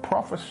prophet.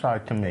 Prophesy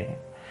to me."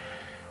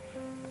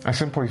 I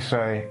simply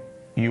say,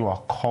 you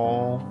are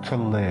called to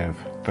live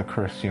the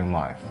Christian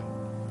life.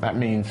 That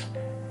means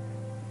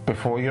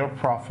Before you're a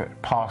prophet,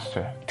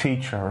 pastor,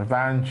 teacher,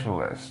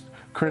 evangelist,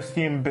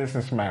 Christian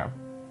businessman,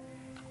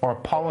 or a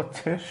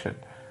politician,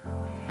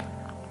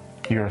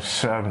 you're a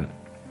servant.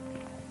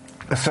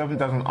 A servant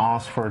doesn't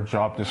ask for a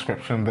job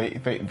description.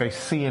 They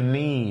see a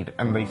need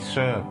and they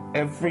serve.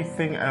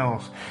 Everything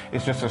else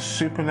is just a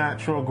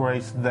supernatural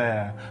grace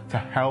there to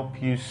help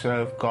you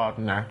serve God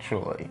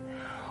naturally.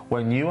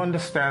 When you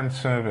understand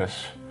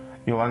service,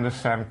 you'll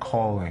understand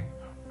calling,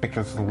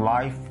 because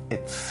life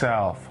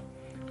itself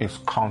is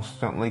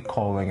constantly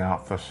calling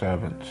out for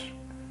servants.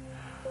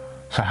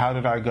 So how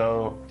did I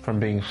go from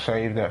being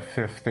saved at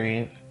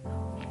 15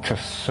 to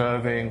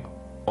serving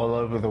all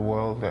over the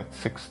world at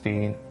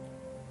 16?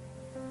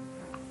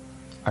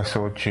 I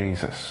saw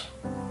Jesus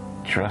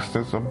dressed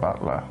as a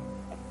butler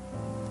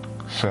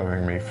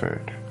serving me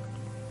food.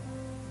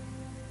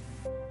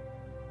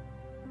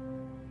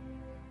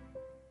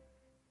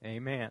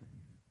 Amen.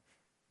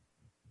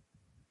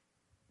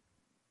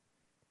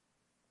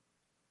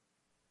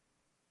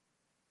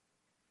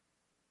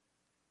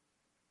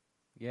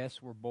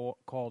 Yes, we're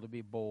called to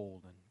be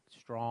bold and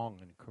strong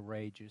and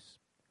courageous.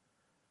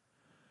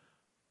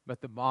 But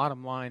the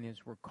bottom line is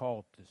we're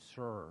called to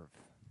serve.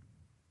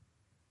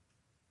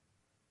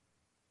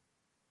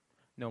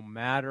 No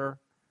matter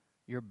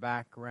your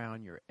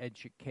background, your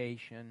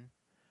education,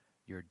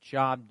 your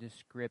job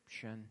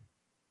description,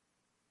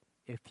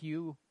 if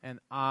you and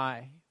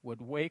I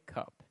would wake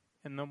up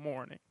in the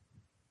morning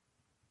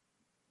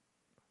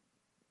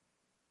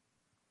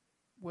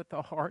with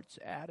a heart's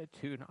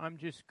attitude, I'm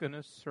just going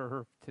to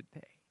serve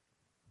today.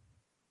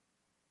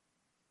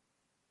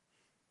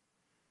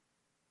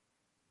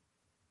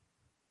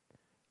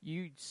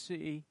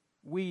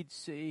 We'd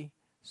see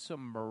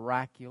some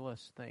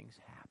miraculous things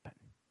happen.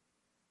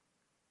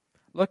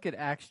 Look at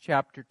Acts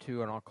chapter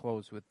 2, and I'll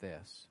close with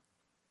this.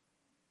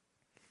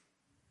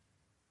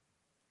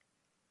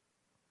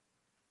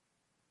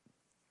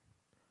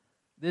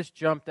 This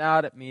jumped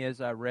out at me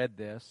as I read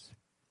this.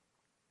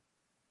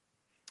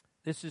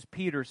 This is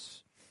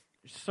Peter's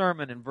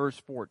sermon in verse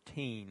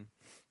 14.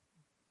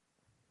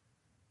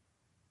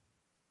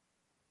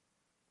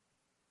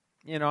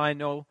 You know, I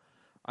know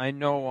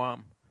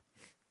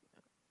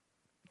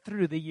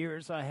through the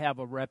years I have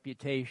a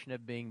reputation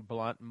of being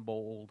blunt and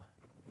bold.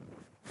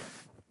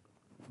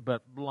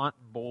 But blunt,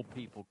 bold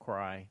people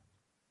cry.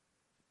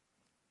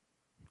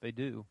 They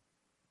do.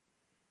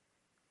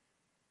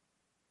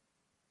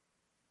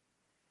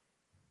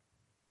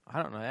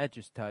 I don't know, that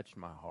just touched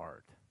my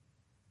heart.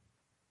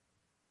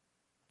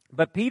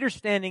 But Peter,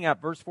 standing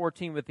up, verse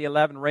 14, with the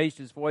 11, raised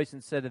his voice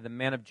and said to the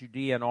men of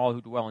Judea and all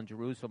who dwell in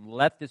Jerusalem,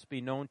 let this be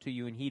known to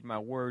you and heed my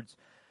words.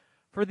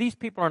 For these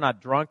people are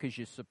not drunk, as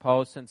you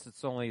suppose, since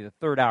it's only the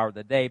third hour of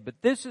the day. But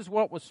this is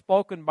what was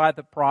spoken by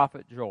the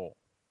prophet Joel.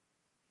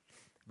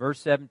 Verse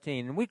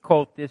 17, and we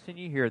quote this, and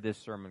you hear this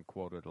sermon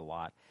quoted a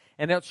lot.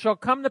 And it shall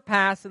come to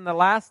pass in the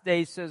last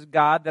days, says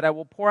God, that I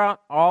will pour out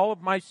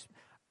of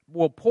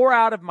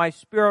my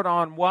spirit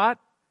on what?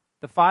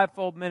 The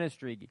fivefold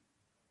ministry.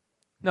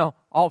 No,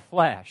 all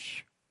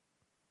flesh.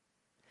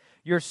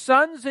 Your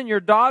sons and your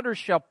daughters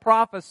shall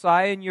prophesy,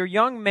 and your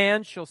young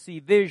man shall see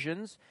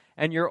visions,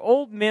 and your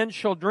old men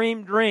shall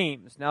dream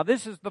dreams. Now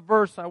this is the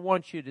verse I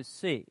want you to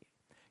see,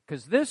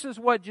 because this is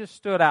what just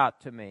stood out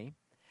to me.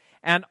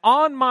 And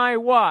on my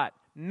what?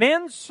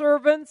 Men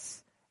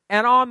servants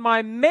and on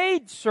my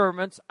maid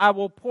servants I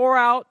will pour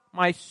out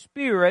my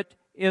spirit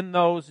in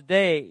those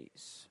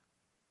days.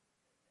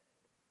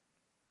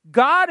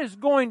 God is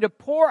going to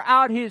pour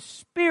out His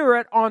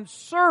Spirit on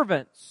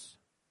servants.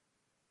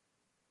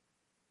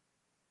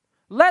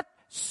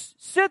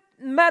 Sit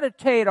and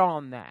meditate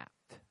on that.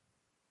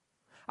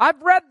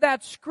 I've read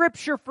that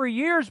scripture for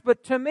years,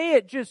 but to me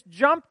it just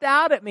jumped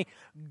out at me.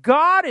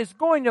 God is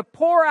going to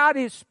pour out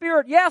His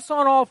Spirit, yes,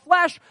 on all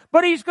flesh,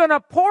 but He's going to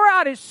pour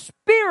out His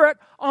Spirit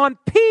on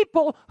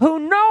people who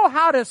know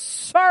how to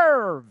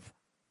serve.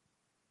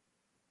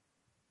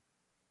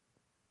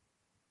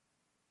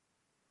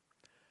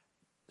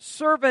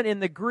 Servant in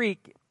the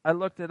Greek, I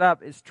looked it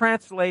up, is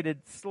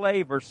translated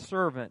slave or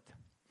servant.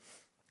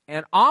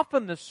 And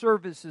often the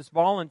service is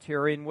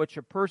voluntary, in which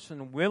a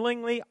person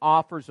willingly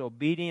offers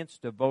obedience,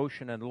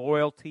 devotion, and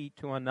loyalty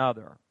to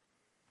another.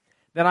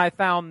 Then I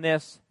found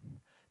this.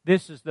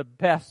 This is the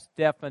best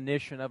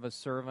definition of a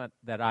servant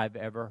that I've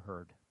ever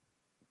heard.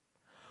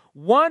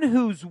 One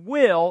whose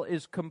will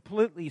is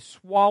completely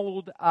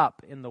swallowed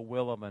up in the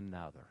will of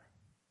another.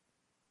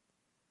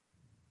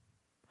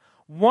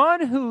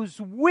 One whose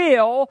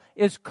will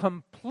is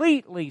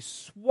completely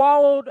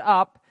swallowed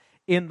up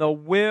in the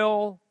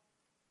will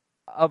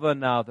of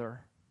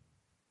another.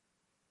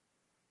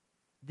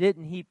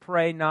 Didn't he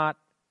pray, not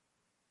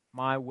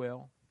my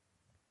will,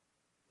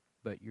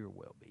 but your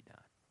will be done?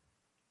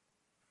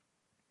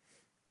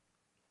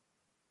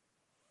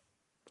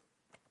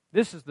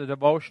 This is the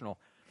devotional.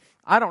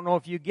 I don't know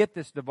if you get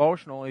this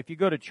devotional. If you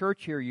go to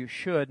church here, you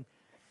should.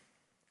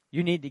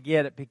 You need to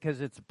get it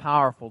because it's a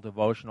powerful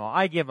devotional.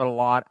 I give it a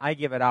lot. I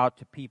give it out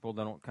to people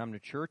that don't come to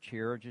church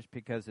here just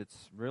because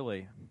it's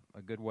really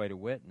a good way to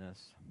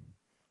witness.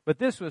 But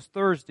this was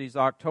Thursday's,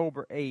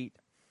 October 8th.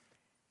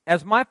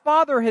 As my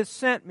Father has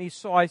sent me,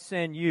 so I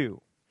send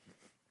you.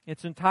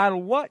 It's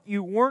entitled, What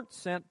You Weren't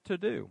Sent to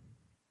Do.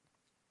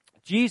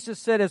 Jesus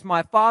said, as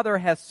my Father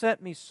has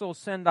sent me, so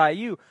send I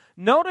you.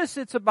 Notice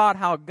it's about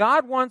how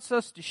God wants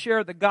us to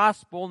share the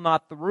gospel,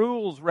 not the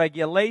rules,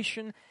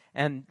 regulations,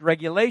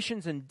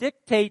 and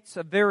dictates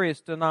of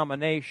various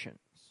denominations.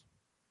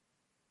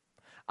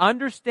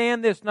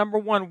 Understand this. Number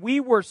one, we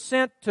were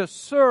sent to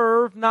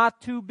serve,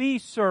 not to be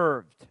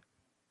served.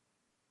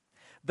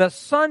 The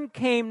Son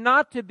came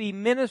not to be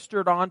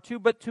ministered unto,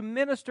 but to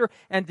minister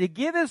and to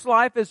give His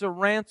life as a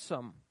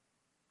ransom.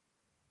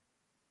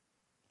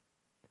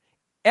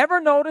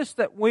 Ever notice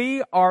that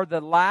we are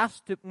the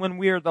last, when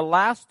we are the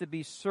last to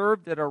be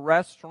served at a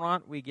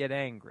restaurant, we get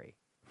angry?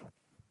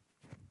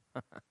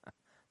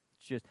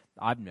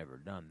 I've never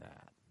done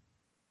that.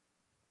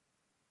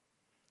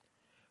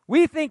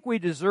 We think we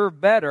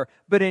deserve better,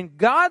 but in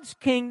God's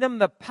kingdom,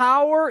 the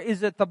power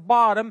is at the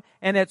bottom,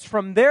 and it's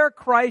from there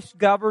Christ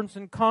governs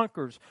and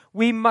conquers.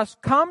 We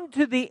must come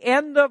to the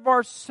end of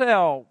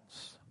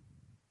ourselves.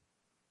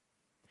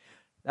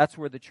 That's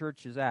where the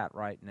church is at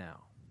right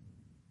now.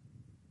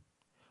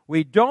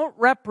 We don't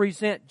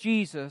represent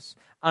Jesus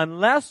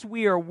unless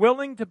we are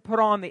willing to put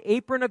on the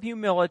apron of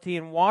humility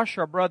and wash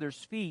our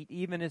brother's feet,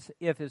 even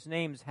if his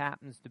name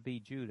happens to be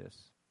Judas.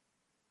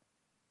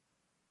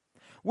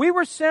 We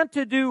were sent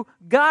to do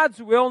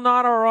God's will,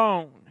 not our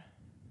own.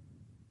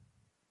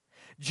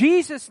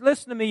 Jesus,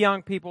 listen to me,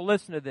 young people,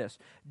 listen to this.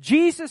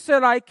 Jesus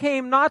said, I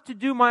came not to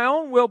do my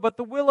own will, but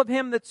the will of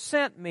Him that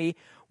sent me.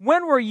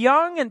 When we're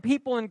young and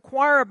people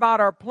inquire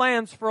about our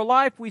plans for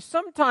life, we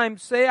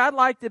sometimes say, I'd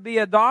like to be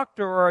a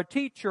doctor or a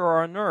teacher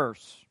or a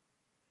nurse.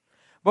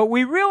 But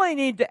we really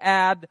need to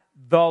add,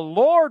 the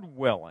Lord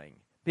willing,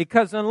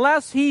 because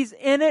unless He's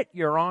in it,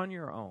 you're on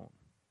your own.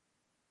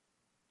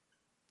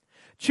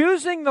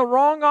 Choosing the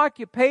wrong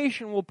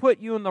occupation will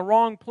put you in the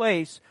wrong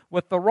place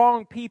with the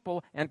wrong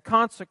people, and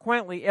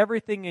consequently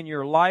everything in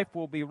your life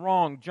will be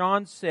wrong.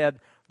 John said,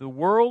 the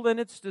world and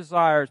its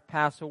desires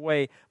pass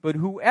away, but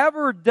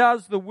whoever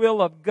does the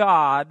will of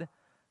God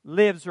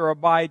lives or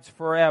abides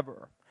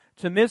forever.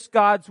 To miss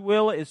God's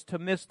will is to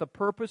miss the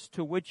purpose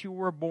to which you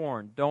were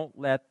born. Don't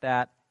let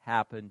that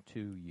happen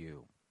to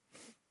you.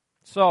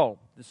 So,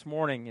 this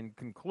morning in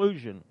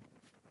conclusion,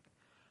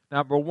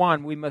 number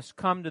one, we must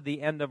come to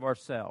the end of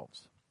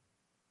ourselves.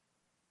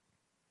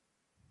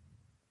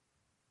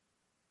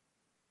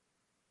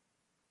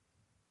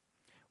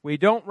 We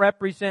don't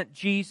represent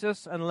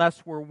Jesus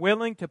unless we're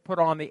willing to put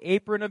on the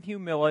apron of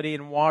humility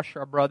and wash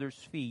our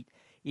brother's feet,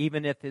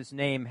 even if his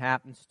name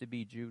happens to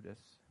be Judas.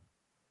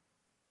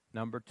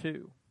 Number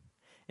two,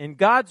 in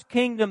God's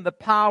kingdom, the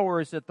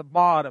power is at the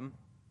bottom,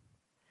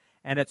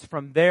 and it's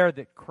from there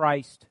that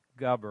Christ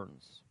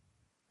governs.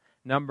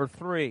 Number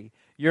three,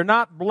 you're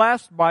not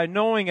blessed by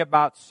knowing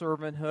about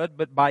servanthood,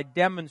 but by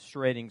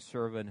demonstrating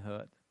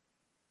servanthood.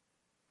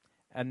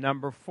 And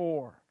number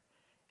four,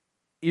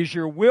 is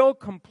your will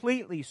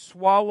completely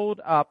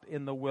swallowed up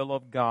in the will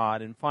of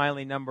God? And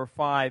finally, number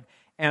five,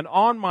 and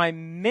on my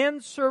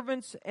men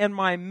servants and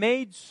my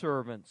maid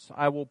servants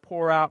I will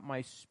pour out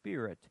my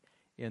Spirit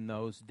in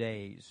those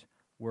days.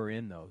 We're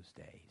in those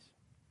days.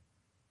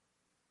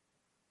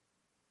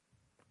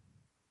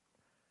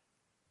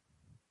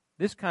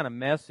 This kind of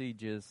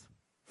message is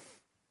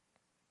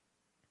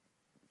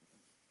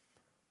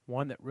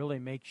one that really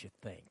makes you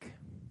think.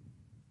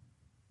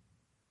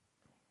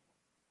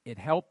 It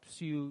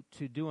helps you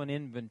to do an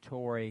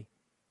inventory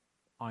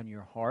on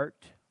your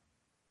heart,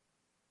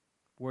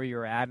 where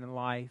you're at in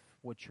life,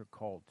 what you're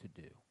called to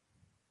do.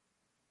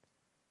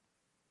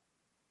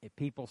 If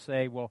people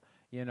say, well,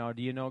 do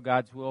you know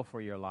God's will for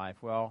your life?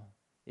 Well,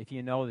 if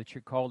you know that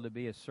you're called to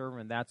be a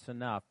servant, that's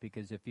enough,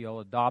 because if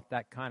you'll adopt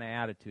that kind of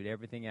attitude,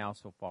 everything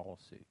else will follow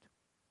suit.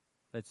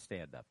 Let's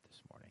stand up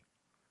this morning.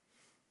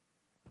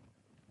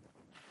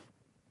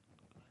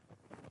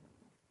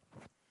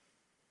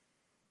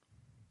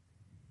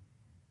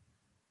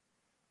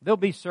 There'll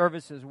be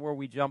services where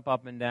we jump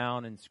up and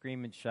down and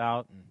scream and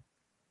shout and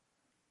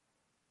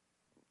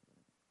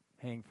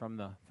hang from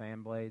the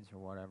fan blades or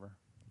whatever.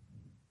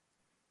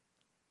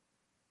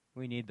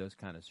 We need those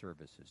kind of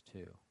services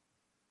too.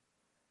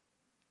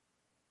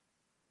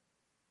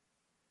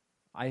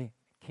 I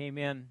came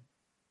in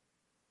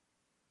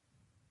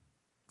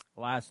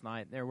last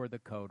night, there were the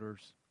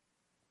coders.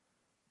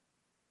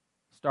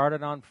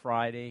 Started on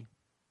Friday,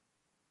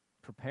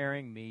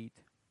 preparing meat.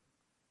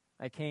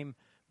 I came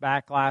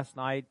back last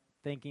night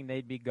thinking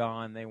they'd be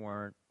gone. They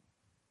weren't.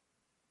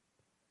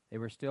 They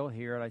were still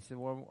here. And I said,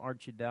 well,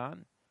 aren't you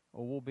done?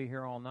 Well, we'll be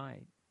here all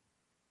night.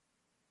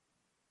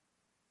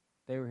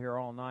 They were here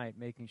all night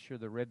making sure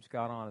the ribs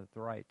got on at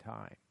the right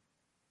time.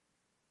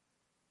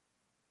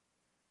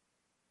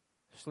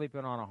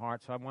 Sleeping on a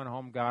heart. So I went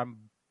home, got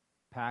them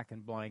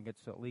packing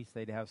blankets, so at least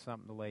they'd have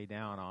something to lay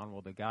down on.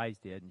 Well, the guys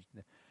did, and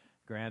the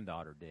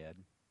granddaughter did.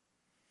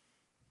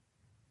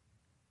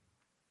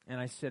 And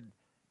I said,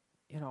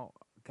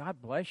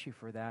 God bless you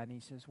for that. And he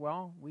says,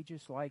 well, we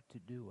just like to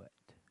do it.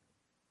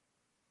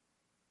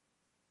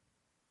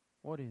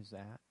 What is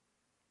that?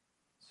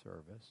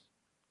 Service.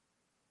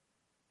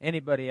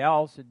 Anybody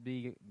else,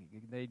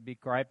 they'd be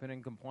griping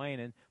and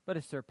complaining, but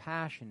it's their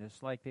passion.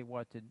 It's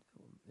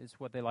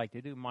what they like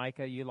to do.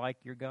 Micah, you like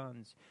your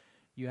guns.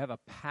 You have a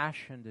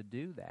passion to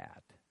do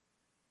that.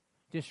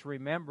 Just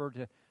remember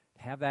to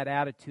have that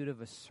attitude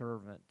of a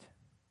servant,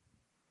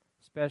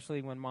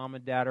 especially when mom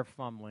and dad are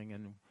fumbling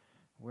and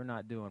we're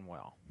not doing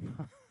well.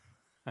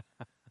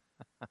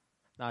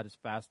 Not as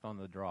fast on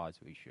the draw as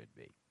we should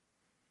be.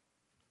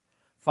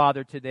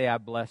 Father, today I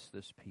bless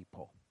this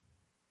people.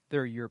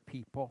 They're your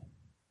people.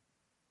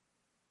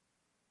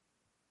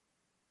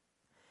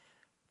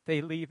 If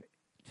they leave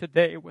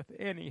today with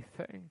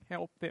anything,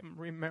 help them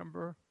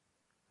remember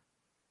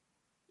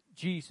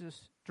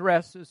Jesus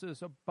dresses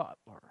as a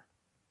butler.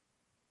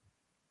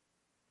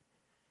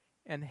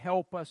 And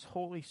help us,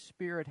 Holy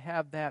Spirit,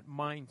 have that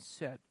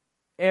mindset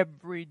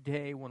every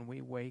day when we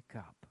wake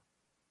up.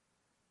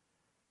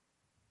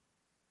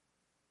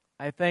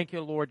 I thank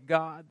you, Lord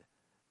God.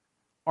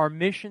 Our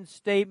mission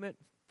statement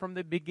from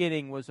the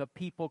beginning was a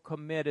people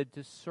committed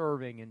to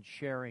serving and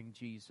sharing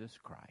Jesus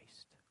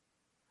Christ.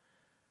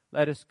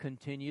 Let us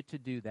continue to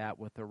do that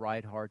with the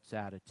right heart's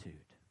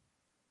attitude.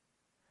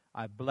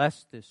 I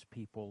bless this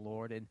people,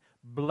 Lord, and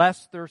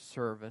bless their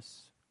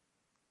service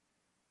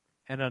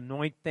and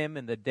anoint them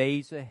in the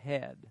days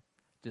ahead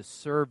to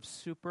serve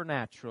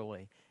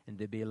supernaturally and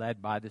to be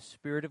led by the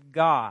Spirit of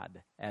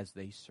God as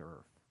they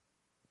serve.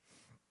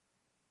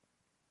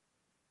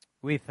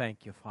 We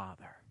thank you,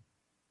 Father.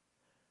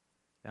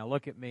 Now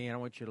look at me, and I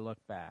want you to look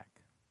back.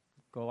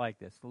 Go like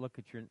this.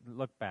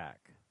 Look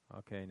back.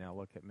 Okay, now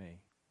look at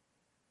me.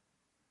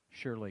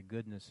 Surely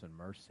goodness and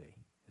mercy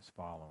is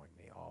following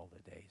me all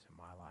the days of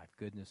my life.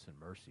 Goodness and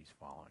mercy is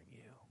following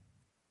you.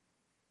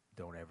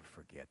 Don't ever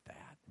forget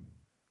that.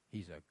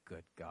 He's a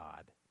good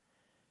God.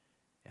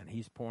 And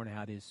He's pouring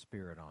out His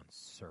Spirit on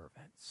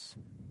servants.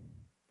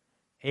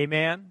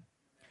 Amen.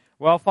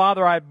 Well,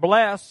 Father, I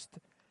blessed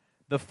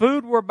the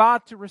food we're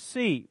about to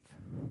receive.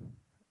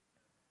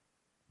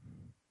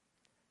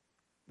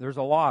 There's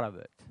a lot of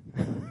it.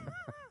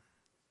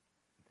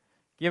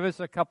 Give us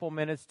a couple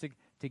minutes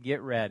to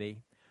get ready.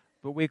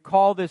 But we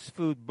call this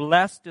food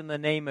blessed in the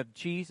name of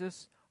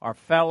Jesus. Our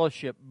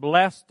fellowship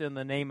blessed in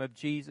the name of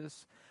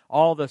Jesus.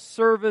 All the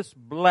service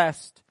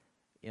blessed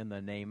in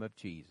the name of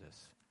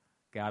Jesus.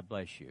 God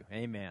bless you.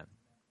 Amen.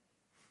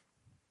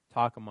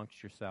 Talk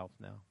amongst yourselves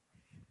now.